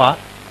ile hawa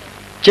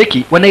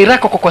cheki wana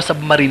Iraq wako kwa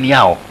submarine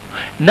yao.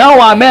 Nao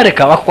wa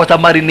Amerika wako kwa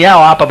submarine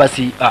yao hapa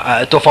basi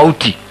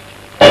tofauti.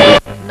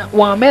 Na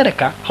wa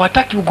Amerika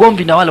hawataki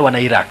ugomvi na wale wana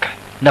Iraq.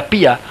 Na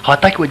pia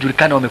hawataki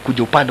wajulikane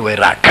wamekuja upande wa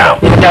Iraq.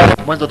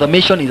 Mwanzo the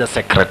mission is a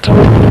secret.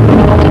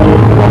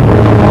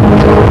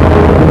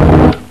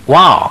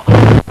 Wow.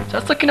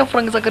 Sasa kina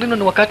Frank Zagarino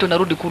ni wakati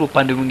wanarudi kuru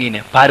upande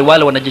mwingine. Pale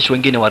wale wanajeshi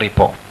wengine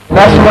waripo.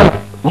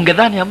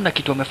 Ungedhani hamna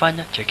kitu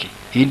wamefanya? Cheki.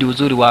 Hii ndio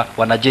uzuri wa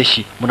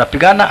wanajeshi.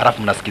 Mnapigana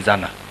alafu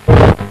mnasikizana.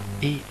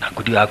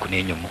 Nakudio yako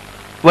ni nyumu.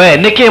 We,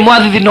 niki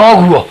mwathi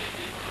noguo.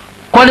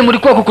 Kwani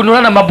mlikuwa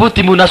kukununana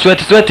mabuti muna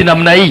sweti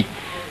namna hii?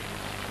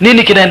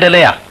 Nini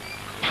kinaendelea?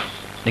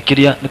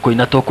 Nikiria niko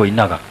inatoko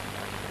inaga.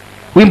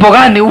 Wimbo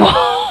gani huo?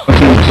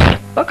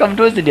 Baka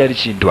mdozi ndiye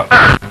alishindwa.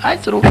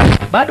 Aisuru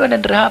bado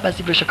anaendelea hapa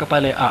sivyo shaka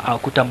pale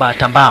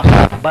kutambaa.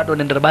 Bado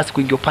anaendelea basi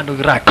kuingia upande wa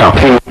Iraq.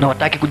 Na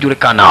wataki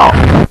kujulikana.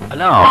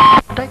 Ala,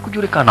 wataki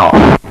kujulikana.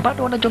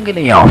 Bado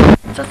wanajongelea.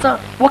 Sasa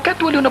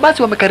wakati waliona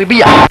basi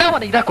wamekaribia.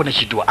 Wana Iraq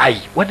wanashindwa.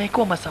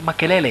 Wanaikuwa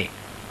makelele.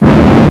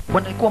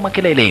 Wanaikuwa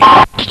makelele.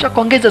 Kisha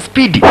kuongeza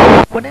speed.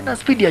 Wanaenda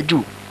speed ya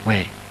juu.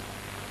 We.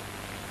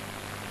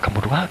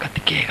 Kamurwa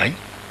katikega.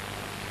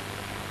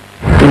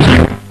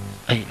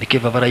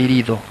 Nikivavara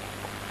iridho.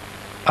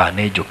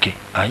 Nejoke.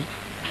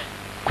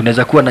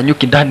 Kunaweza kuwa na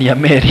nyuki ndani ya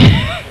meri.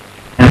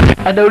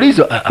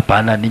 Anaulizwa,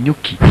 hapana ni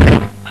nyuki.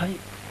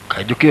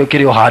 Kajoke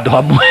kilio hado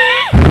hamwe.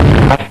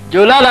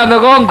 Jolala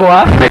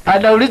amegongwa,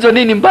 anaulizwa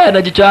nini mbaya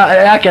na jicho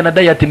yake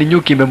anadai ati ni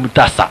nyuki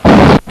imemtasa.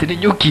 Ati ni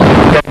nyuki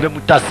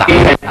imemtasa.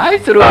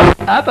 Suru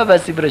hapa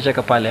basi bila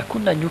shaka pale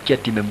hakuna nyuki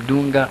ati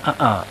imemdunga.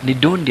 Ni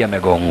dondi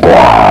amegongwa.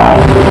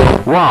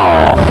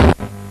 Wow.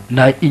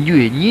 Na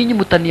inyue nyinyi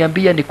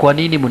mtaniambia ni kwa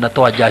nini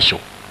mnatoa jasho?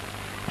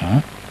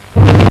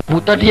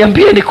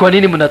 Mtaniambia ni kwa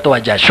nini mnatoa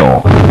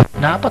jasho?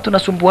 Na hapa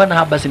tunasumbuana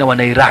hapa sina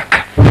wana Iraq.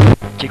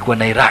 Cheki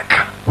wana Iraq.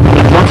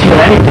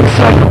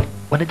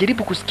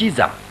 Wanajaribu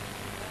kusikiza.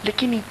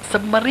 Lakini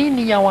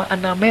submarine ya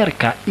wana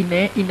Amerika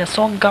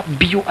inasonga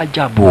mbio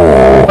ajabu.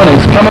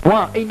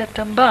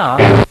 Inatambaa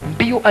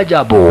mbio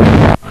ajabu.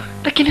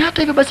 Lakini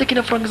hata hivyo basi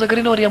kina Frank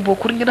Zagarino waliambiwa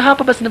kuringana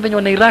hapa basi na venye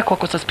wana Iraq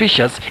wako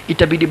suspicious,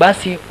 itabidi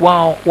basi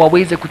wao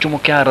waweze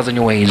kuchomokea ara za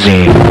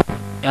nyewezi.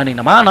 Yani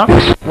ina maana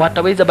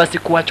wataweza basi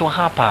kuachwa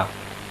hapa.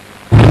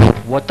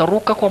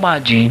 Wataruka kwa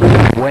maji,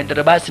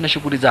 waendelea basi na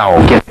shughuli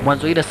zao.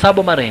 Mwanzo ile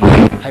submarine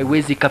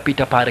haiwezi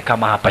kapita pale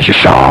kama hapa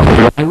shisha.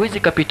 Haiwezi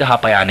kapita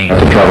hapa yani. Why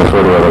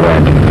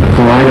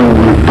don't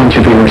a bunch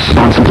of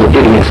irresponsible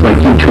idiots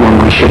like you two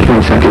on my ship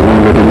once after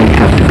longer than they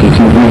have to be?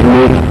 You leave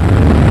me?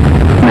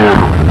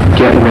 Now,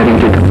 get ready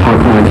to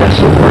depart my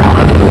vessel or I'll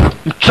have to...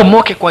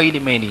 Mchomoke kwa hili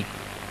meni.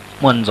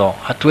 Mwanzo,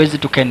 hatuwezi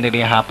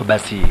tukaendelea hapa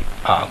basi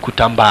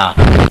kutambaa.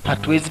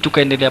 Hatuwezi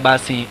tukaendelea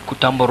basi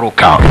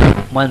kutamburuka.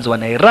 Mwanzo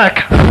wana Iraq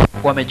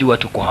wamejua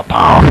tuko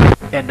hapa.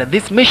 And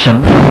this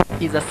mission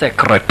is a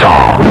secret.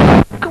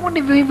 Kama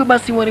ndivyo hivyo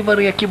basi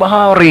walivaria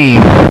kibahari.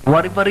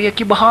 Walivaria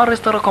kibahari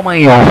stara kama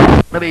hiyo.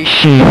 Na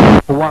bishi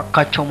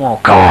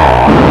wakachomoka.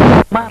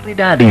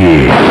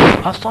 Maridadi.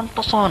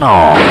 Asante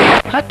sana.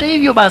 Hata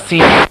hivyo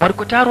basi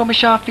walikuwa tayari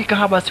wameshafika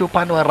hapa basi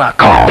upande wa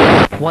Iraq.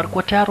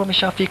 Walikuwa tayari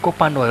wameshafika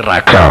upande wa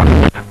Iraq.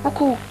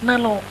 Huku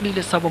nalo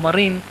lile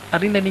submarine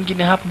arina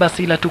nyingine hapa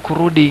basi ila tu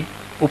kurudi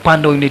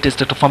upande wa United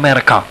States of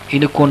America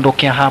ili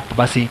kuondokea hapa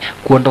basi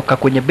kuondoka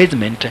kwenye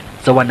basement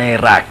za wana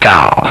Iraq.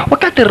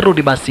 Wakati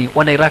rudi basi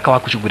wana Iraq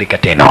hawakushughulika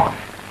tena.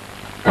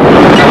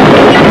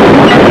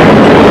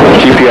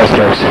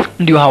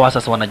 Ndio hawa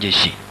sasa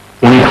wanajeshi.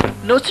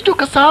 Na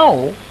usichoka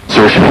sao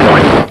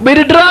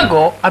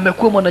D.J.A.F.R.O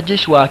amekuwa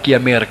mwanajeshi wa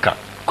Amerika.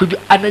 Kwa hivyo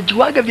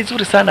anajuaga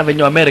vizuri sana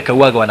venye Amerika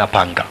huaga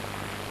wanapanga.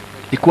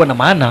 Ikuwa na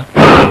maana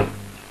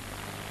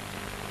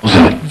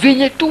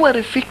venye tu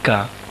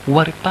warifika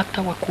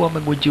walipata wakuwa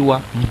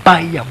wamegojiwa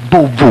mbaya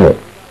mbovu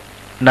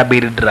na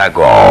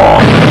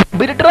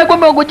D.J.A.F.R.O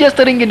amewagojea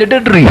staringi ni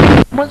Dedri.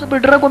 Mwanzo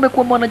D.J.A.F.R.O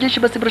amekuwa mwanajeshi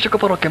basi bila shaka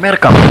kwa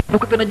Amerika.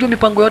 Nukupe najua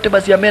mipango yote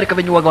basi Amerika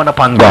venye waga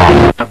wanapanga.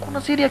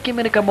 Hakuna siri ya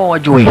Amerika ambao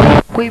wajui.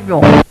 Kwa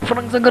hivyo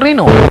Frank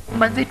Zagarino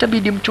manzi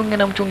itabidi mchunge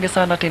na mchunge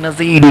sana tena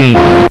zaidi.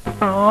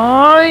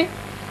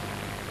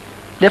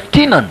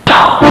 Lieutenant,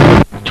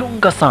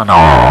 chunga sana.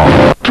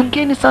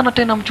 Chungeni sana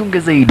tena mchunge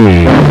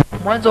zaidi.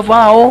 Mwanzo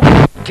vao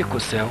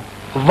tikuseo.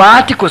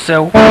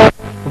 Tikuseo.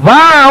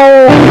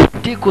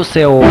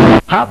 Tikuseo.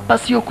 Hapa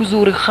sio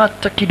kuzuri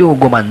hata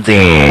kidogo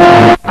manze.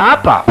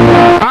 Hapa.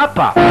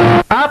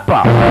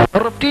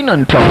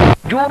 Lieutenant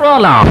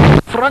Jurala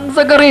Frank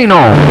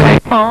Zagarino.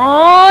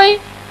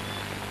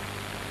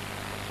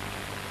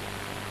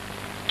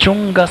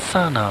 Chunga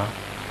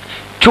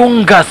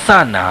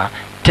sana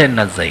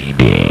tena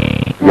zaidi.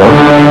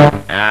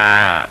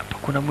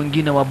 Kuna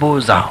mwingine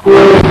waboza.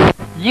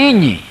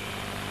 Nyinyi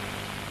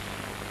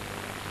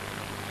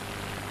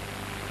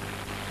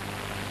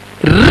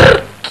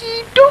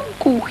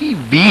kidogo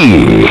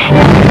hivi.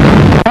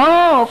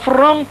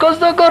 Frank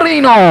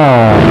Zagarino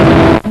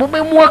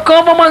mumemua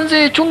kama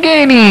manze,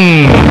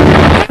 chungeni.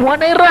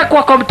 Wana Iraq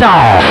wako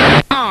mtaa.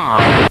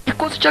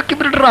 Kikosi cha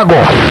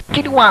D.J.A.F.R.O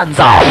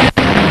kiliwanza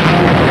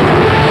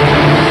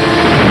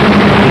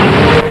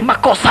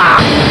makosa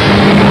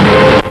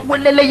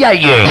walele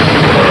yaye.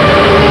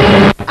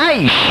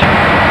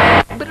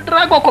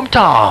 D.J.A.F.R.O wako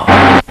mtaa.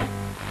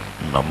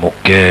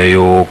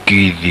 Namokeyo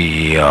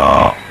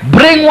kidhia.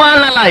 Bring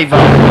one alive.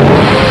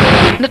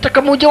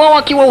 Nataka mmoja wao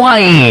akiwa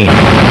uhai.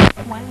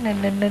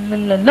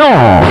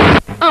 No.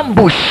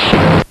 Ambush.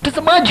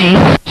 Tazamaji,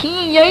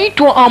 hii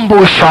yaitwa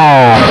ambush.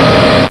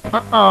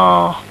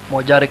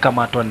 Mojari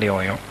kama tonde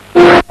huyo.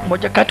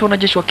 Moja kati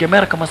wanajeshi wa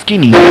Kiamerika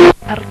maskini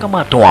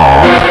alikamatwa.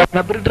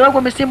 Na D.J.A.F.R.O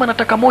amesema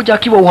anataka moja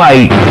akiwa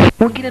uhai,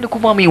 wengine ni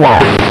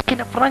kuvamiwa.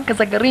 Kina Frank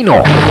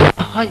Zagarino.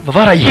 Hai,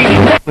 bavara hii.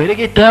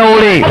 Welege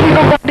taole.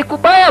 Ni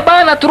kubaya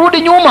bana,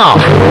 turudi nyuma.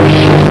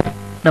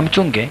 Na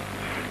mchunge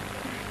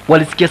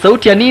walisikia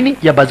sauti ya nini?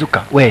 Ya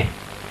bazuka. We,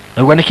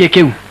 na uganikie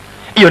keu.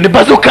 Iyo ni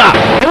bazuka.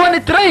 Ewa ni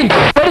train.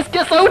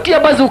 Walisikia sauti ya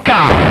bazuka.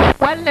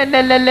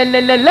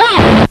 Walelelelelelele.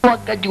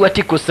 Wakajua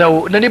tiko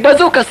sawa. Na ni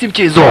bazuka si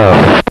mchezo.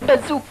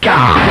 Bazuka.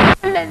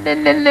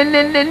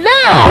 Lelelelelelele.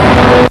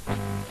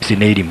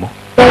 Sineirimo.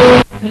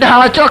 Na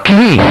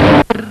hawachoki.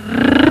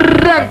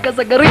 Ranka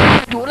za gari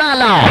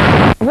tulala.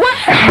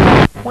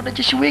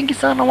 Wanajeshi wengi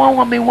sana wao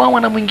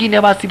wameuawa na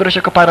mwingine basi bila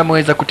shaka para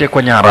ameweza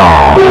kutekwa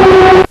nyara.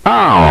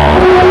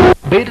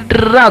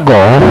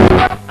 D.J.A.F.R.O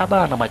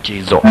abana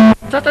machezo.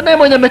 Sasa naye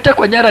mwenye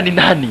ametekwa nyara ni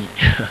nani?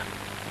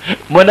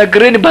 Mwana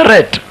Green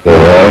Beret.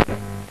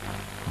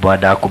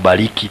 Bwana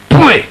akubariki.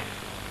 Pwe.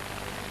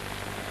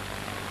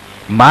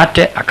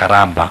 Mate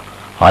akaramba.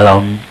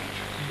 Hala.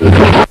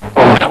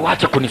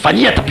 Wacha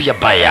kunifanyia tabia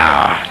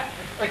baya.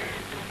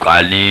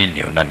 Kwa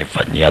nini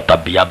unanifanyia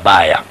tabia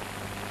baya?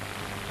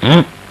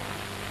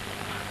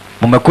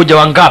 Mumekuja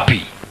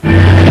wangapi?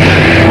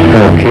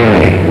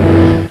 Okay.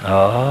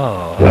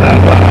 Oh.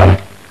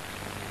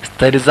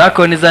 Style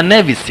zako ni za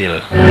Navy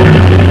Seal.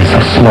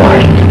 So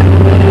smart.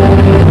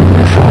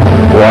 So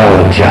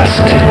well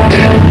adjusted.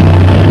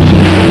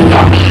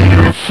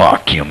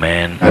 Fuck you,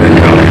 man.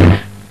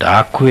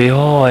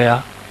 Takuihoya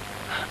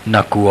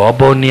na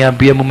kuomba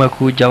uniambie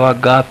mumekuja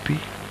wangapi,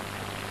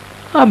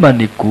 ama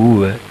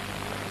nikuue.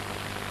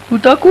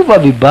 Utakufa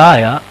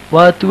vibaya,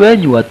 watu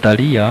wenyu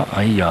watalia.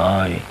 Ai.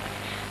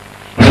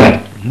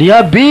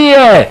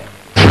 Niambie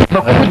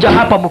mkuja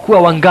hapa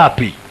mkuwa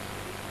wangapi?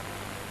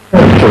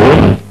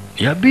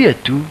 Niambie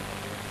tu.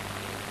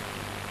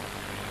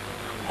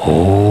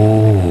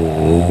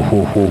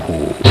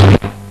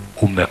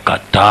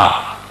 Umekataa.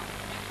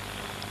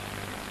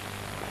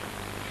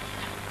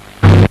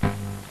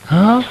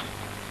 Ha?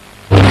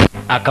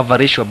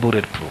 Akavarishwa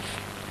bulletproof.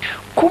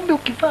 Kumbe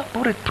ukivaa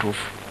bulletproof,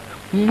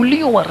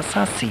 mlio wa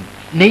risasi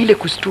na ile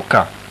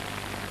kustuka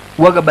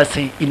waga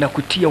basi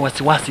inakutia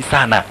wasiwasi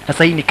sana.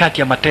 Sasa hii ni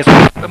kati ya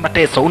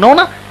mateso.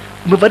 Unaona?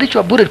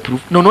 Umevarishwa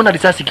bulletproof na unaona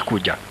risasi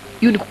ikikuja.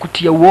 Hiyo ni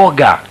kukutia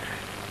uoga.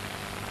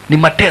 Ni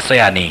mateso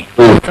yani.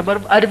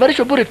 Sababu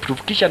alivarishwa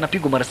bulletproof kisha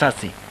anapigwa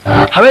marasasi.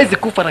 Hawezi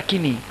kufa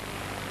lakini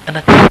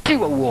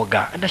anatiwa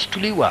uoga,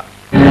 anashtuliwa.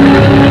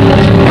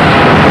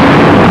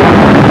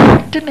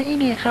 Tena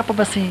ini hapa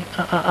basi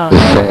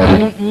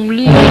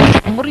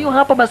mlio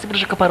hapa basi bila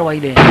shaka para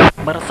ile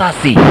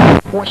marasasi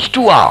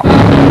washtua.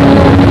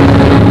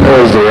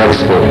 Those are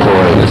export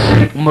points.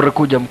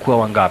 Mrekuja mkuu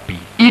wangapi?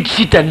 Eat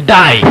shit and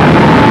die.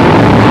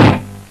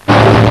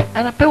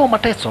 Anapewa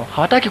mateso,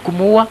 hawataki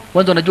kumuua.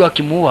 Wanzo wanajua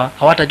akimuua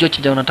hawatajua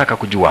chenye wanataka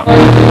kujua.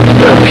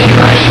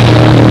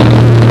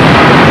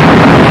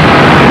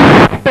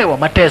 Pewa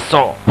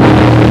mateso.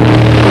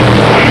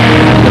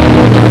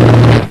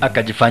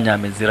 Akajifanya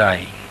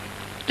amezirai.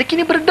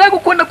 Lakini D.J.A.F.R.O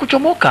kwenda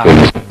kuchomoka,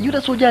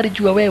 yule sojari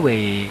jua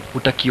wewe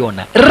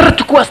utakiona.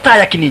 Chukua star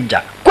ya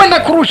kininja kwenda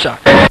kurusha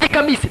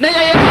ikamisi na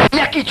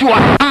ya kichwa.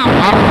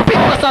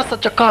 Pigwa sasa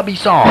cha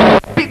kabisa.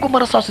 Pigwa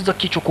marasasi za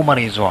kichwa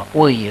kumalizwa.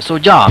 Oye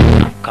soja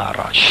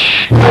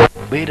karash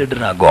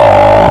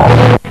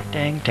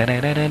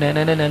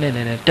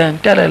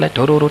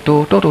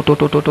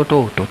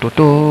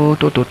D.J.A.F.R.O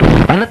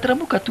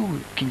anataramuka tu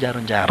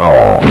kinjaro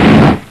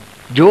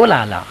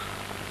Jolala.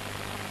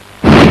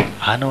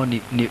 Hano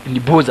ni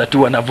boza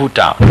tu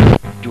wanavuta.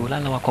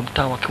 Jolala wako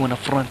mtaa wakiwa na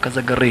Frank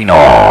Zagarino.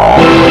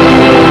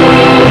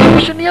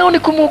 Mishoni yao ni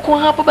kumuokoa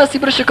hapa basi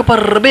bila shaka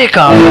para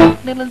Rebecca.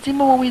 Na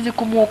lazima waweze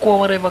kumuokoa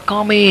whatever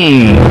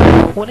coming.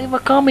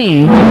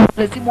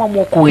 Lazima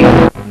wamuokoe.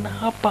 Na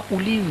hapa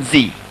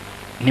ulinzi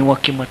ni wa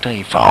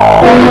kimataifa.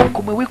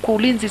 Kumewekwa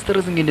ulinzi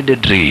stara zingine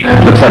dedri.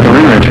 Looks like a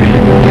re-entry.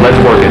 Let's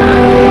work it.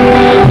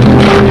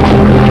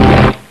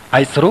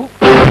 Aisro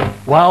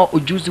wao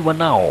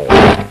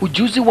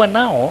ujuzi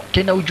wanao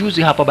tena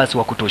ujuzi hapa basi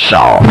wa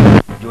kutosha.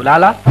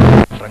 Jolala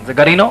Frank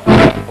Zagarino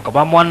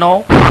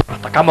wakabamwano,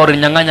 hata kama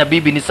ulinyang'anya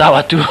bibi ni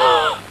sawa tu.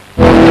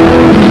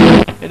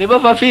 Ni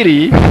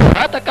mafafiri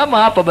hata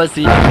kama hapa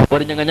basi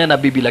walinyang'anyana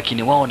bibi,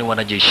 lakini wao ni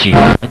wanajeshi.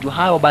 Najua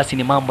hayo basi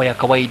ni mambo ya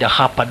kawaida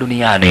hapa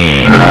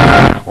duniani.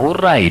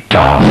 Alright,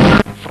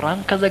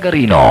 Frank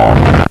Zagarino.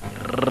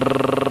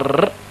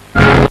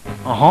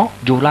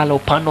 Jolala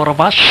upande wa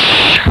Ravash.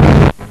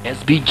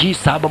 SBG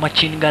 7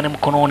 machine gun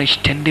mkononi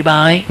stand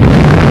by.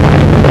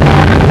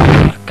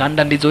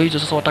 Kanda ndizo hizo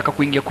sasa wataka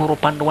kuingia kwa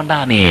upande wa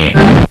ndani.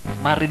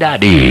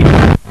 Maridadi.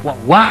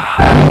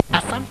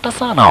 Asante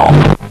sana.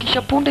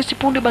 Kisha punde si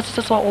punde basi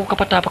sasa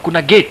ukapata hapa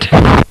kuna gate.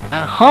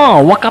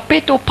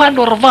 Wakapita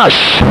upande wa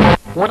Ravash.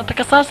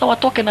 wanataka sasa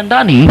watoke na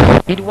ndani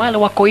ili wale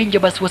wako nje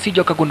basi wasije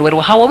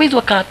wakagundua. Hawawezi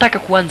wakataka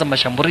kuanza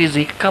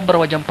mashambulizi kabla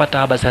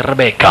wajampata basi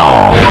Rebecca.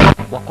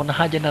 Wako na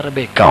haja na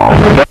Rebecca.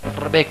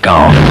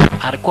 Rebecca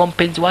alikuwa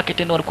mpenzi wake,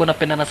 tena walikuwa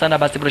wanapendana sana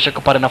basi bila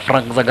shaka pale na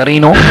Frank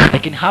Zagarino,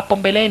 lakini hapo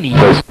mbeleni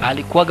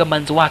alikuwaga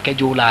manzi wake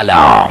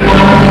Julala.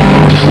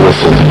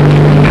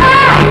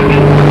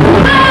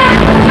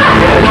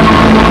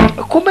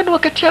 Kumbe ni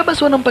wakati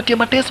basi wanampatia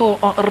mateso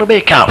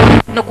Rebecca.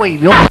 Na kwa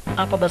hivyo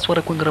hapa basi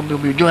wanakuingia mbio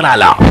mbio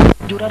Julala.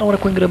 Julala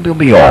wanakuingia mbio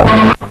mbio.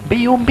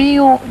 Mbio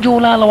mbio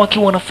Julala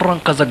wakiwa na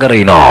Frank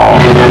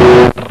Zagarino.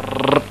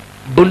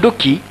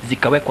 Bunduki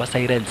zikawekwa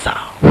silencer.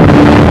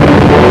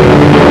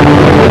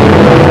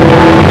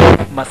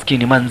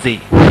 Maskini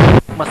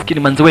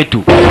manzi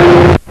wetu.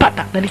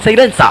 Pata na ni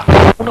silencer.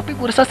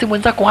 Unapigwa risasi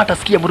mwenzako hata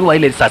sikia mrua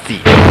ile risasi.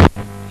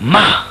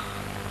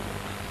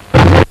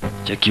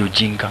 Cheki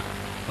ujinga.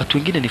 Watu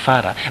wengine ni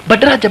fara.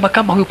 Badala jamaa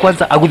kama huyu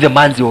kwanza agudhe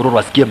manzi Ororo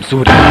asikie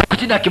mzuri.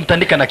 Kutina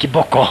akimtandika na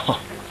kiboko.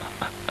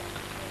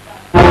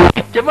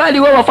 Jamaa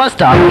aliwawa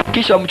faster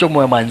kisha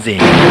mchomoe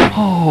manzi.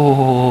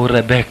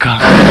 Rebecca.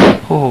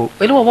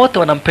 Elewa wote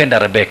wanampenda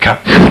Rebecca.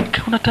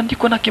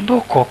 Unatandikwa na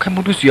kiboko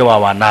kamudusu ya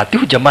wawanati.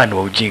 Huyu jamani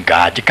wa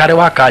ujinga aje kare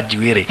waka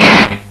ajiwire.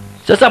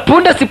 Sasa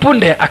punde si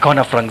punde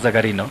akaona Frank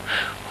Zagarino.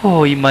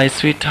 My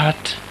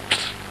sweetheart.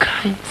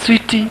 Kai,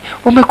 sweetie,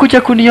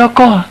 umekuja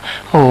kuniokoa.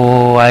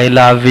 I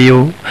love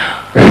you.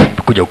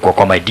 Kuja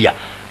kuokoa my dear.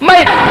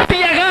 My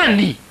pia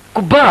gani?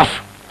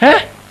 Kubafu.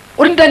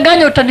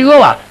 Unidanganya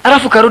utanioa,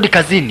 alafu karudi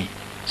kazini.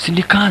 Si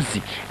ni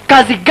kazi.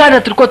 Kazi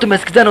gani tulikuwa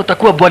tumesikizana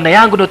utakuwa bwana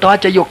yangu na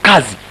utawacha hiyo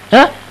kazi?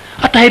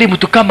 Hata heri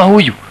mtu kama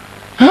huyu.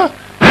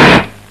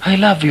 I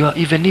love you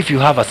even if you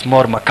have a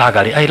small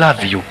makagari. I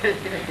love you.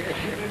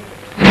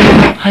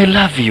 I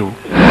love you.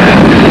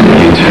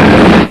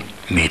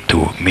 Me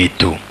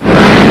too.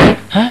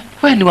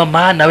 Wewe ni wa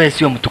maana, wewe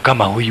sio mtu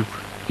kama huyu.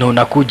 Na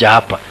unakuja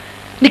hapa.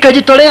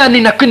 Nikajitolea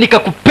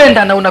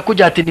nikakupenda na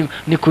unakuja ati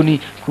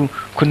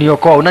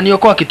kuniokoa.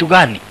 Unaniokoa kitu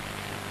gani?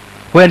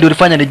 Wewe ndio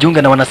ulifanya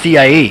nijiunge na wana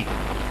CIA.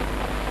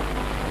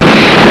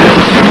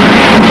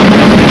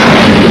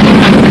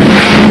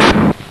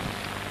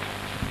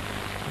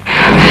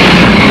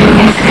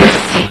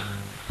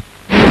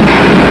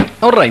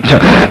 Alright.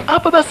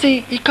 Hapa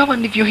basi ikawa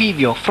ndivyo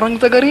hivyo.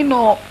 Frank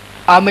Zagarino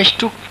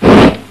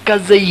ameshtuka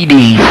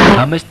zaidi.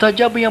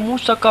 Amestajabu ya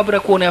Musa kabla ya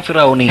kuona ya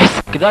Firauni.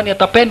 Kidhani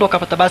atapendwa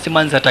kapata basi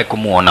manzi hataki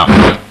kumuona.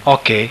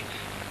 Okay.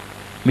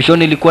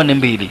 Mishoni ilikuwa ni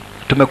mbili.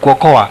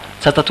 Tumekuokoa.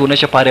 Sasa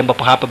tuoneshe pale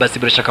ambapo hapa basi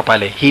bila shaka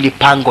pale hili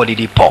pango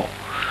lilipo.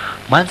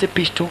 Manzi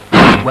pisto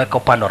weka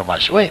upande wa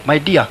bash. We my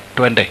dear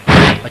twende.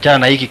 Achana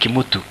na hiki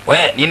kimutu. We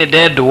nini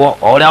dedo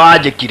ole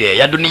waje kile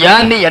ya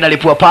duniani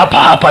yanalipua papa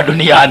hapa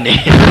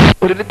duniani.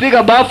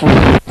 Ulinipiga bafu.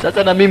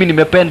 Sasa na mimi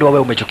nimependwa,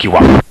 wewe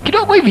umechukiwa.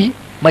 Kidogo hivi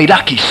my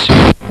Iraqis.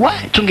 We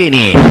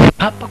chungeni.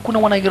 Hapa kuna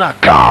wana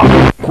Iraka.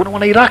 Kuna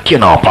wana Iraki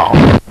na hapa.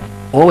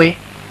 Owe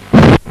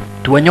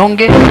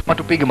tuwanyonge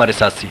matupige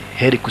marisasi.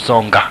 Heri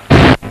kusonga.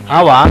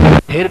 Hawa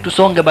heri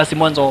tusonge basi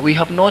mwanzo. We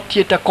have not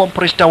yet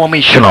accomplished our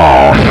mission.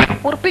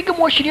 Wanapiga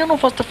mwashiriano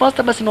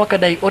fast basi na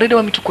wakadai already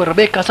wamechukua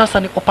Rebecca. Sasa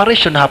ni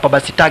operation hapa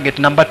basi target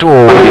number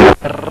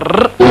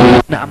 2.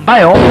 Na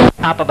ambayo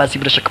hapa basi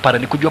bila shaka pale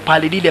ni kujua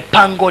pale lile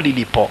pango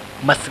lilipo.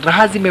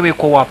 Masiraha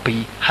zimewekwa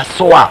wapi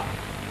haswa.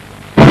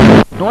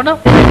 Unaona?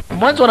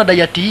 Mwanzo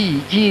wanadai ati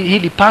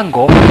hili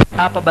pango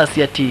hapa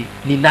basi ati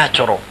ni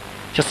natural.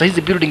 Sasa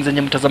hizi buildings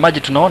zenye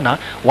mtazamaji tunaona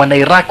wana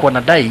Iraq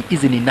wanadai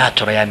hizi ni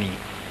natural, yani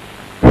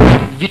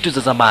vitu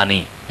za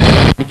zamani.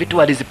 Ni vitu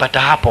walizipata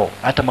hapo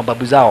hata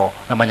mababu zao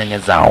na manyanya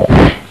zao.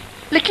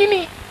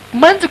 Lakini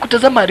manzi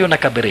kutazama aliona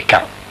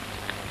kabirika.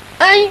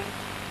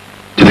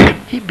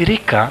 Hii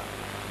birika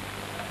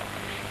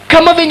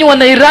kama venye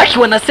wana Iraki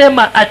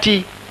wanasema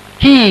ati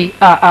hii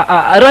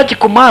Raj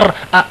Kumar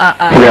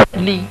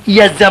ni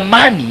ya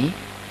zamani.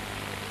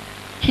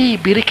 Hii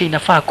birika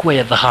inafaa kuwa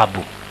ya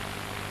dhahabu.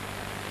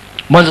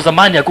 Mwanzo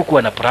zamani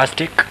hakukuwa na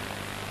plastic.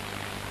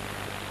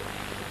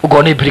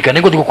 Ugone birika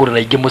nengo ndiko kurira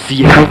ige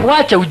musiye.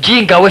 Wacha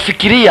ujinga, we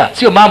fikiria,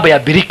 sio mambo ya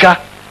birika.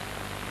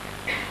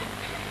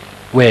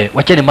 We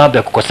wacheni mambo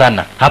ya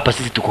kukosana. Hapa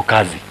sisi tuko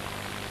kazi.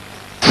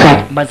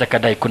 Manza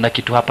kadai kuna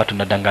kitu hapa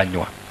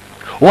tunadanganywa.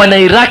 Wana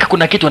Iraq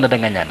kuna kitu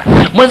wanadanganyana.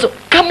 Mwanzo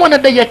kama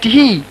wanadai ati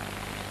hii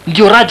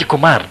ndio Raj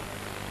Kumar,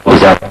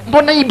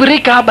 mbona hii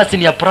birika hapa si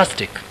ni ya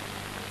plastic?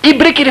 Hii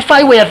birika ilifaa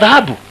iwe ya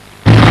dhahabu.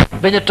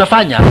 Venye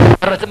tutafanya,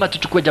 lazima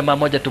tuchukue jamaa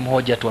moja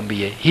tumhoje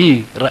atuambie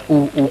hii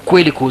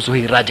ukweli kuhusu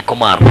hii Raj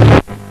Kumar.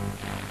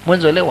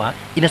 Mwanzo elewa,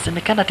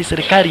 inasemekana ati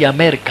serikali ya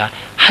Amerika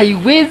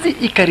haiwezi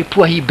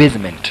ikaripua hii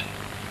basement.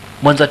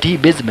 Mwanzo ati hii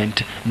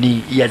basement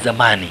ni ya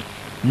zamani.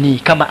 Ni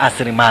kama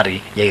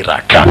asirimari ya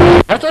Iraq.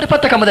 Sasa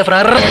walipata kama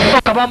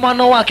D.J.A.F.R.O kama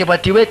mwana wake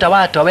batiweta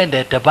watu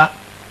wawende teba.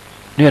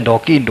 Niwe ndo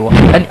kindo.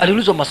 Yani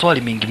aliulizwa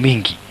maswali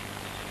mingi.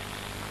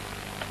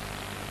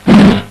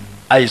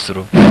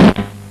 Aisru.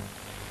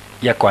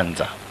 Ya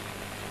kwanza.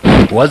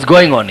 What's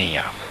going on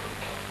here?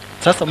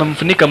 Sasa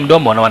wamemfunika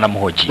mdomo na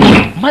wanamhoji.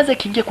 Maza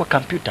akiingia kwa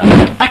kompyuta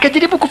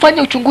akajaribu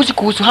kufanya uchunguzi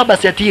kuhusu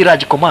habasi ya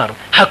Raj Kumar.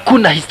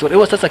 Hakuna historia.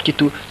 Hiyo sasa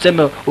kitu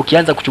sema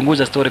ukianza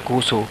kuchunguza story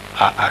kuhusu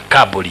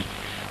Kabuli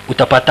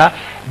utapata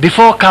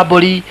before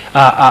Kabuli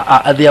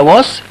there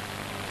was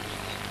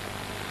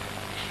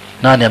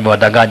nani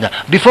amewadanganya.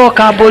 Before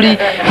Kabuli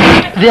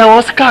there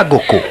was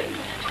Kagoko.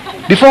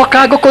 Before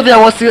Kagoko there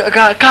was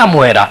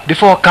Kamwera.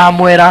 Before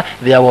Kamwera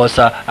there was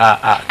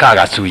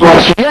Kagasui.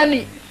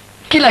 Yani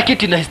kila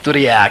kitu na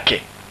historia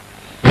yake.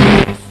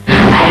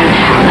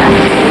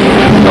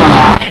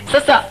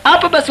 Sasa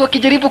hapa basi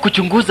wakijaribu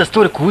kuchunguza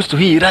story kuhusu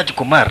hii Raj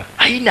Kumar,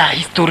 haina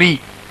history.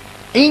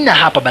 Haina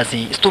hapa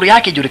basi story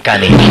yake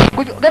ijulikane.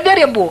 Kwa hivyo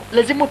Gadari ambo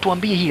lazima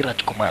tuambie hii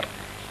Raj Kumar.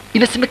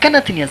 Inasemekana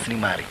ati ni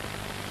asilimari.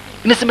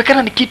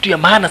 Inasemekana ni kitu ya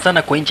maana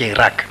sana kwa nchi ya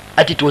Iraq.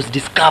 Ati it was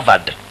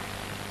discovered.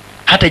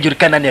 Hata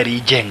ijulikana nani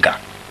aliijenga.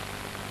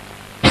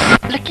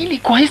 Lakini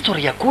kwa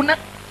historia kuna.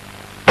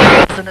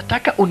 Sasa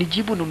nataka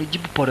unijibu na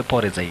unijibu pole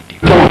pole zaidi.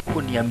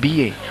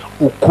 Uniambie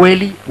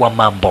ukweli wa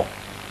mambo.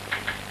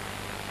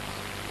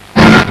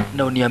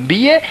 Na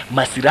uniambie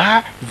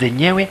masiraha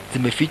zenyewe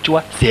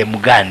zimefichwa sehemu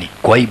gani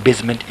kwa hii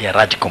basement ya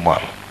Raj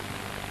Kumar.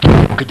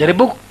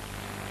 Ukijaribu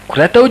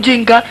kuleta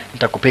ujinga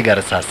nitakupiga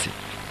risasi.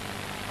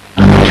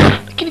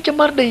 Lakini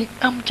Jamardai,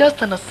 I'm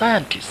just a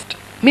scientist.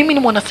 Mimi ni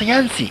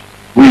mwanasayansi.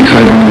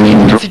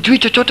 Sijui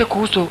chochote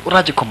kuhusu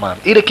Raj Kumar.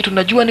 Ile kitu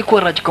najua ni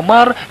kuwa Raj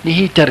Kumar ni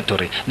hii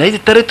territory. Na hizi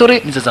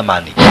territory ni za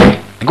zamani.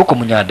 Nguko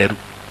munyaderu.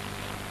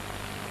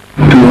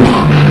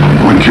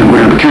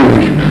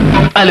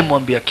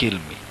 Alimwambia kill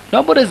me.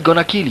 Nobody is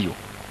gonna kill you.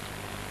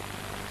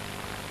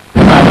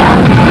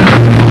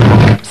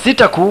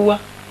 Sitakuua.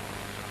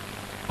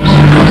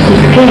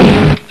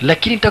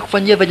 Lakini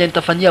nitakufanyia venye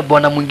nitafanyia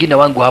bwana mwingine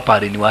wangu hapa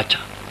aliniacha.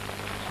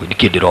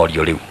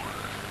 Nikidirorio leo.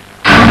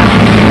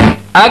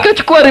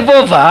 Akachukua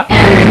revolver,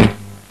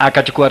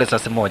 akachukua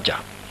risasi moja.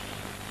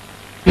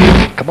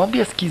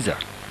 Kamwambia sikiza.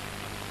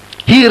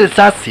 Hii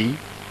risasi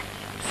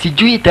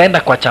sijui itaenda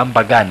kwa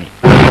chamba gani.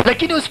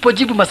 Lakini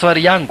usipojibu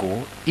maswali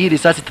yangu, hii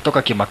risasi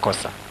itatoka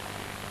kimakosa.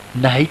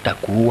 Na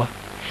haitakuua.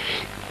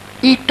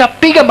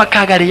 Itapiga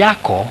makagari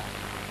yako.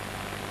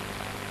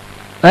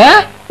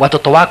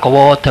 Watoto wako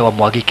wote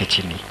wamwagike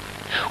chini.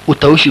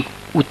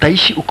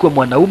 Utaishi ukiwa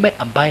mwanaume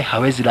ambaye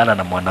hawezi lala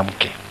na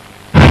mwanamke.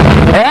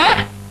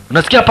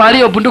 Unasikia pahali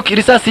hiyo bunduki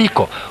risasi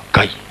iko?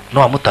 Kai,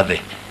 no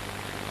amutave.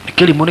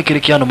 Nikili muni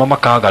kirikiano mama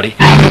kagari.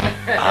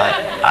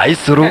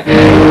 Aisuru.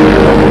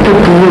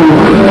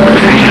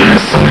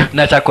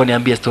 Nataka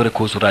niambie story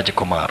kuhusu Raj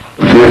Kumar.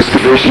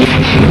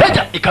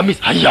 Eja,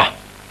 ikamisa. Haya.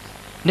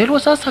 Nilo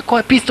sasa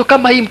kwa pisto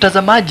kama hii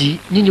mtazamaji,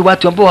 nyinyi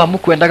watu ambao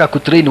hamkuendaga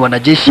kutrain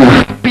wanajeshi.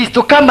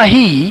 Pisto kama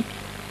hii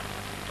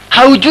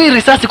haujui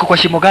risasi kwa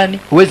shimo gani?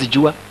 Huwezi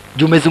jua.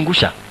 Juu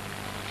umezungusha.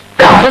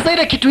 Sasa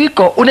ile kitu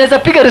iko, unaweza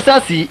piga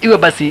risasi iwe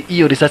basi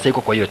hiyo risasi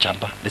iko kwa hiyo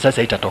chamba. Risasi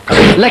haitatoka.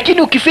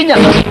 Lakini ukifinya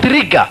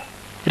trigger,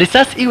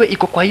 risasi iwe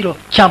iko kwa hilo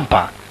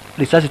chamba,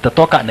 risasi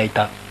itatoka na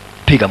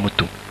itapiga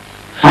mtu.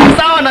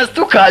 Sawa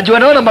nastuka, juu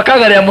anaona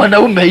makagari ya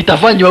mwanaume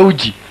itafanywa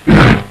uji.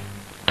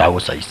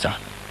 Tausa isa.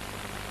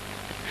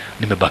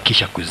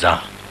 Nimebakisha kuzaa.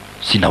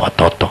 Sina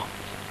watoto.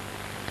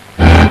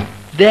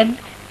 Then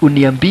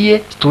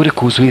uniambie story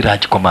kuhusu hii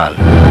Raj Kumar.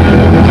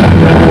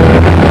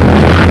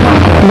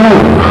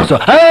 So,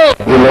 hey!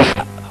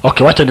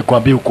 Okay, wacha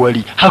nikuambie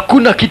ukweli.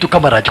 Hakuna kitu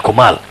kama Raj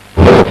Kumar.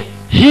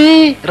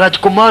 Hii Raj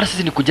Kumar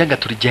sisi ni kujenga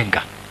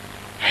tulijenga.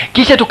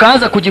 Kisha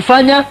tukaanza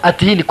kujifanya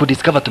ati hii ni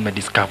kudiscover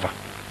tumediscover.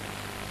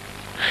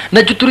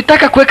 Na juu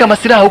tulitaka kuweka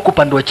masiraha huku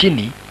pande wa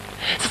chini.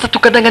 Sasa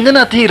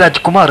tukadanganyana ati hii Raj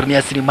Kumar ni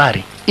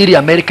asilimari ili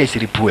Amerika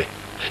isiripue.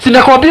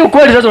 Sinakwambia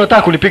ukweli sasa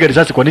unataka kunipiga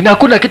risasi kwa nini?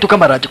 Hakuna kitu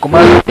kama Raj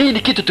Kumar. Hii ni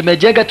kitu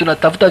tumejenga,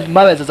 tunatafuta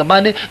mawe za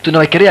zamani,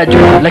 tunawekelea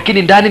juu,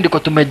 lakini ndani ndiko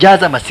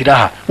tumejaza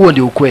masiraha. Huo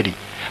ndio ukweli.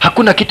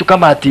 Hakuna kitu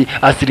kama ati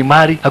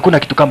asilimari, hakuna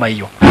kitu kama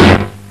hiyo.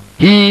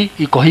 Hii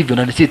iko hivyo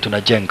na sisi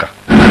tunajenga.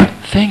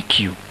 Thank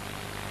you.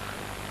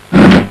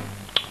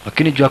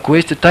 Lakini juu ya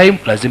waste time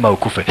lazima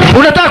ukufe.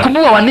 Unataka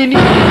kumuua wa nini?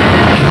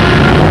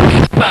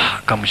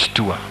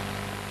 Kamshtua.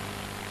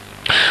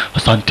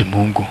 Asante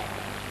Mungu.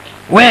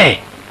 We!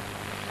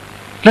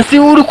 Na si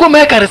ulikuwa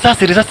umeweka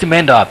risasi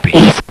imeenda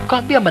wapi?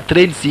 Kaambia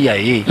matrain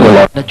CIA.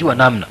 Najua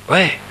namna.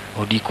 We,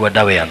 udikuwa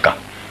dawe yanga.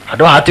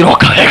 Ado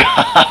hatiroka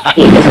weka.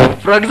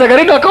 Frank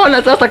Zagarino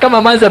akaona sasa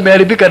kama manzi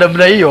ameharibika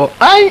namna hiyo.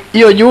 Ai,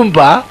 hiyo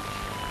nyumba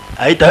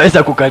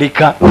haitaweza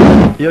kukalika.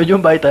 Hiyo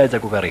nyumba haitaweza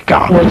kukalika.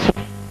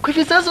 Kwa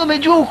hivyo sasa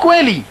umejua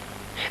ukweli.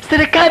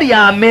 Serikali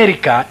ya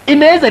Amerika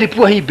inaweza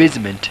ripua hii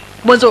basement.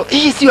 Mwanzo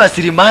hii sio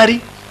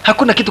asilimari.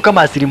 Hakuna kitu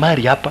kama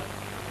asilimari hapa.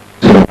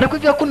 Na kwa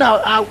hivyo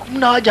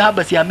hakuna haja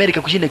haba si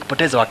Amerika kushinda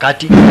ikipoteza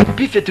wakati.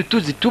 Pife tutu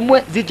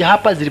zitumwe zije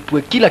hapa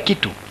zilipue kila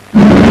kitu.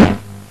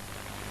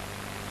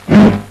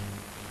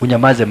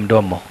 Unyamaze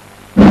mdomo.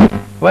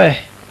 We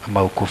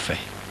ama ukufe.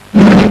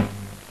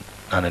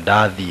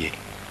 Anadadhie.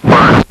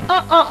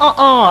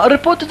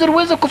 Ripoti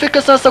ziliweza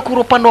kufika sasa kwa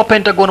upande wa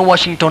Pentagon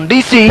Washington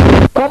DC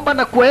kwamba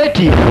na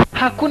kweti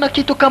hakuna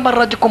kitu kama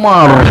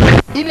Rajkumar.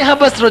 Ili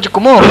hapa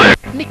Rajkumar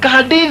ni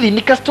kahadithi,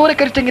 ni kastori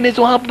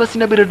kalitengenezwa hapa basi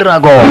na Billy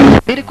Drago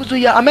ili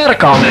kuzuia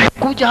Amerika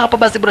kuja hapa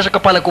basi bila shaka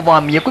pale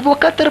kuvamia. Kwa hivyo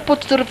wakati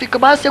ripoti zilifika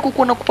basi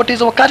hakukuwa na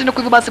kupoteza wakati, na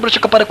kwa hivyo basi bila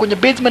shaka pale kwenye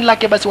basement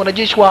lake basi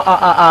wanajeshi wa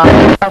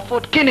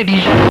Fort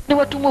Kennedy ni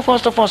watumwa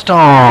faster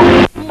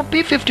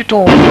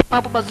P-52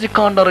 hapa basi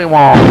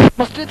zikaandaliwa,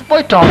 ma street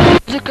fighter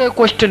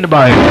zikaekwa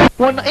standby,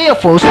 wana Air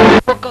Force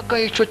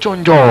wakakaishwa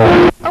chonjo.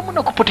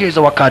 Hamna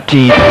kupoteza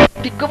wakati.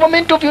 The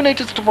government of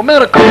United States of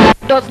America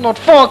does not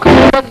fuck,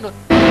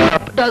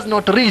 does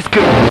not risk.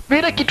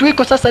 Vile kitu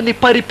hiko sasa ni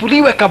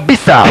paripuliwe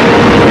kabisa.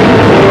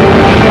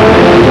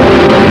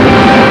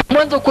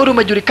 Mwanzo kweli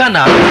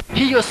umejulikana,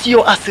 hiyo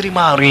sio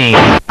asilimari.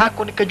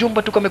 Hako ni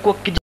kajumba tu kamekuwa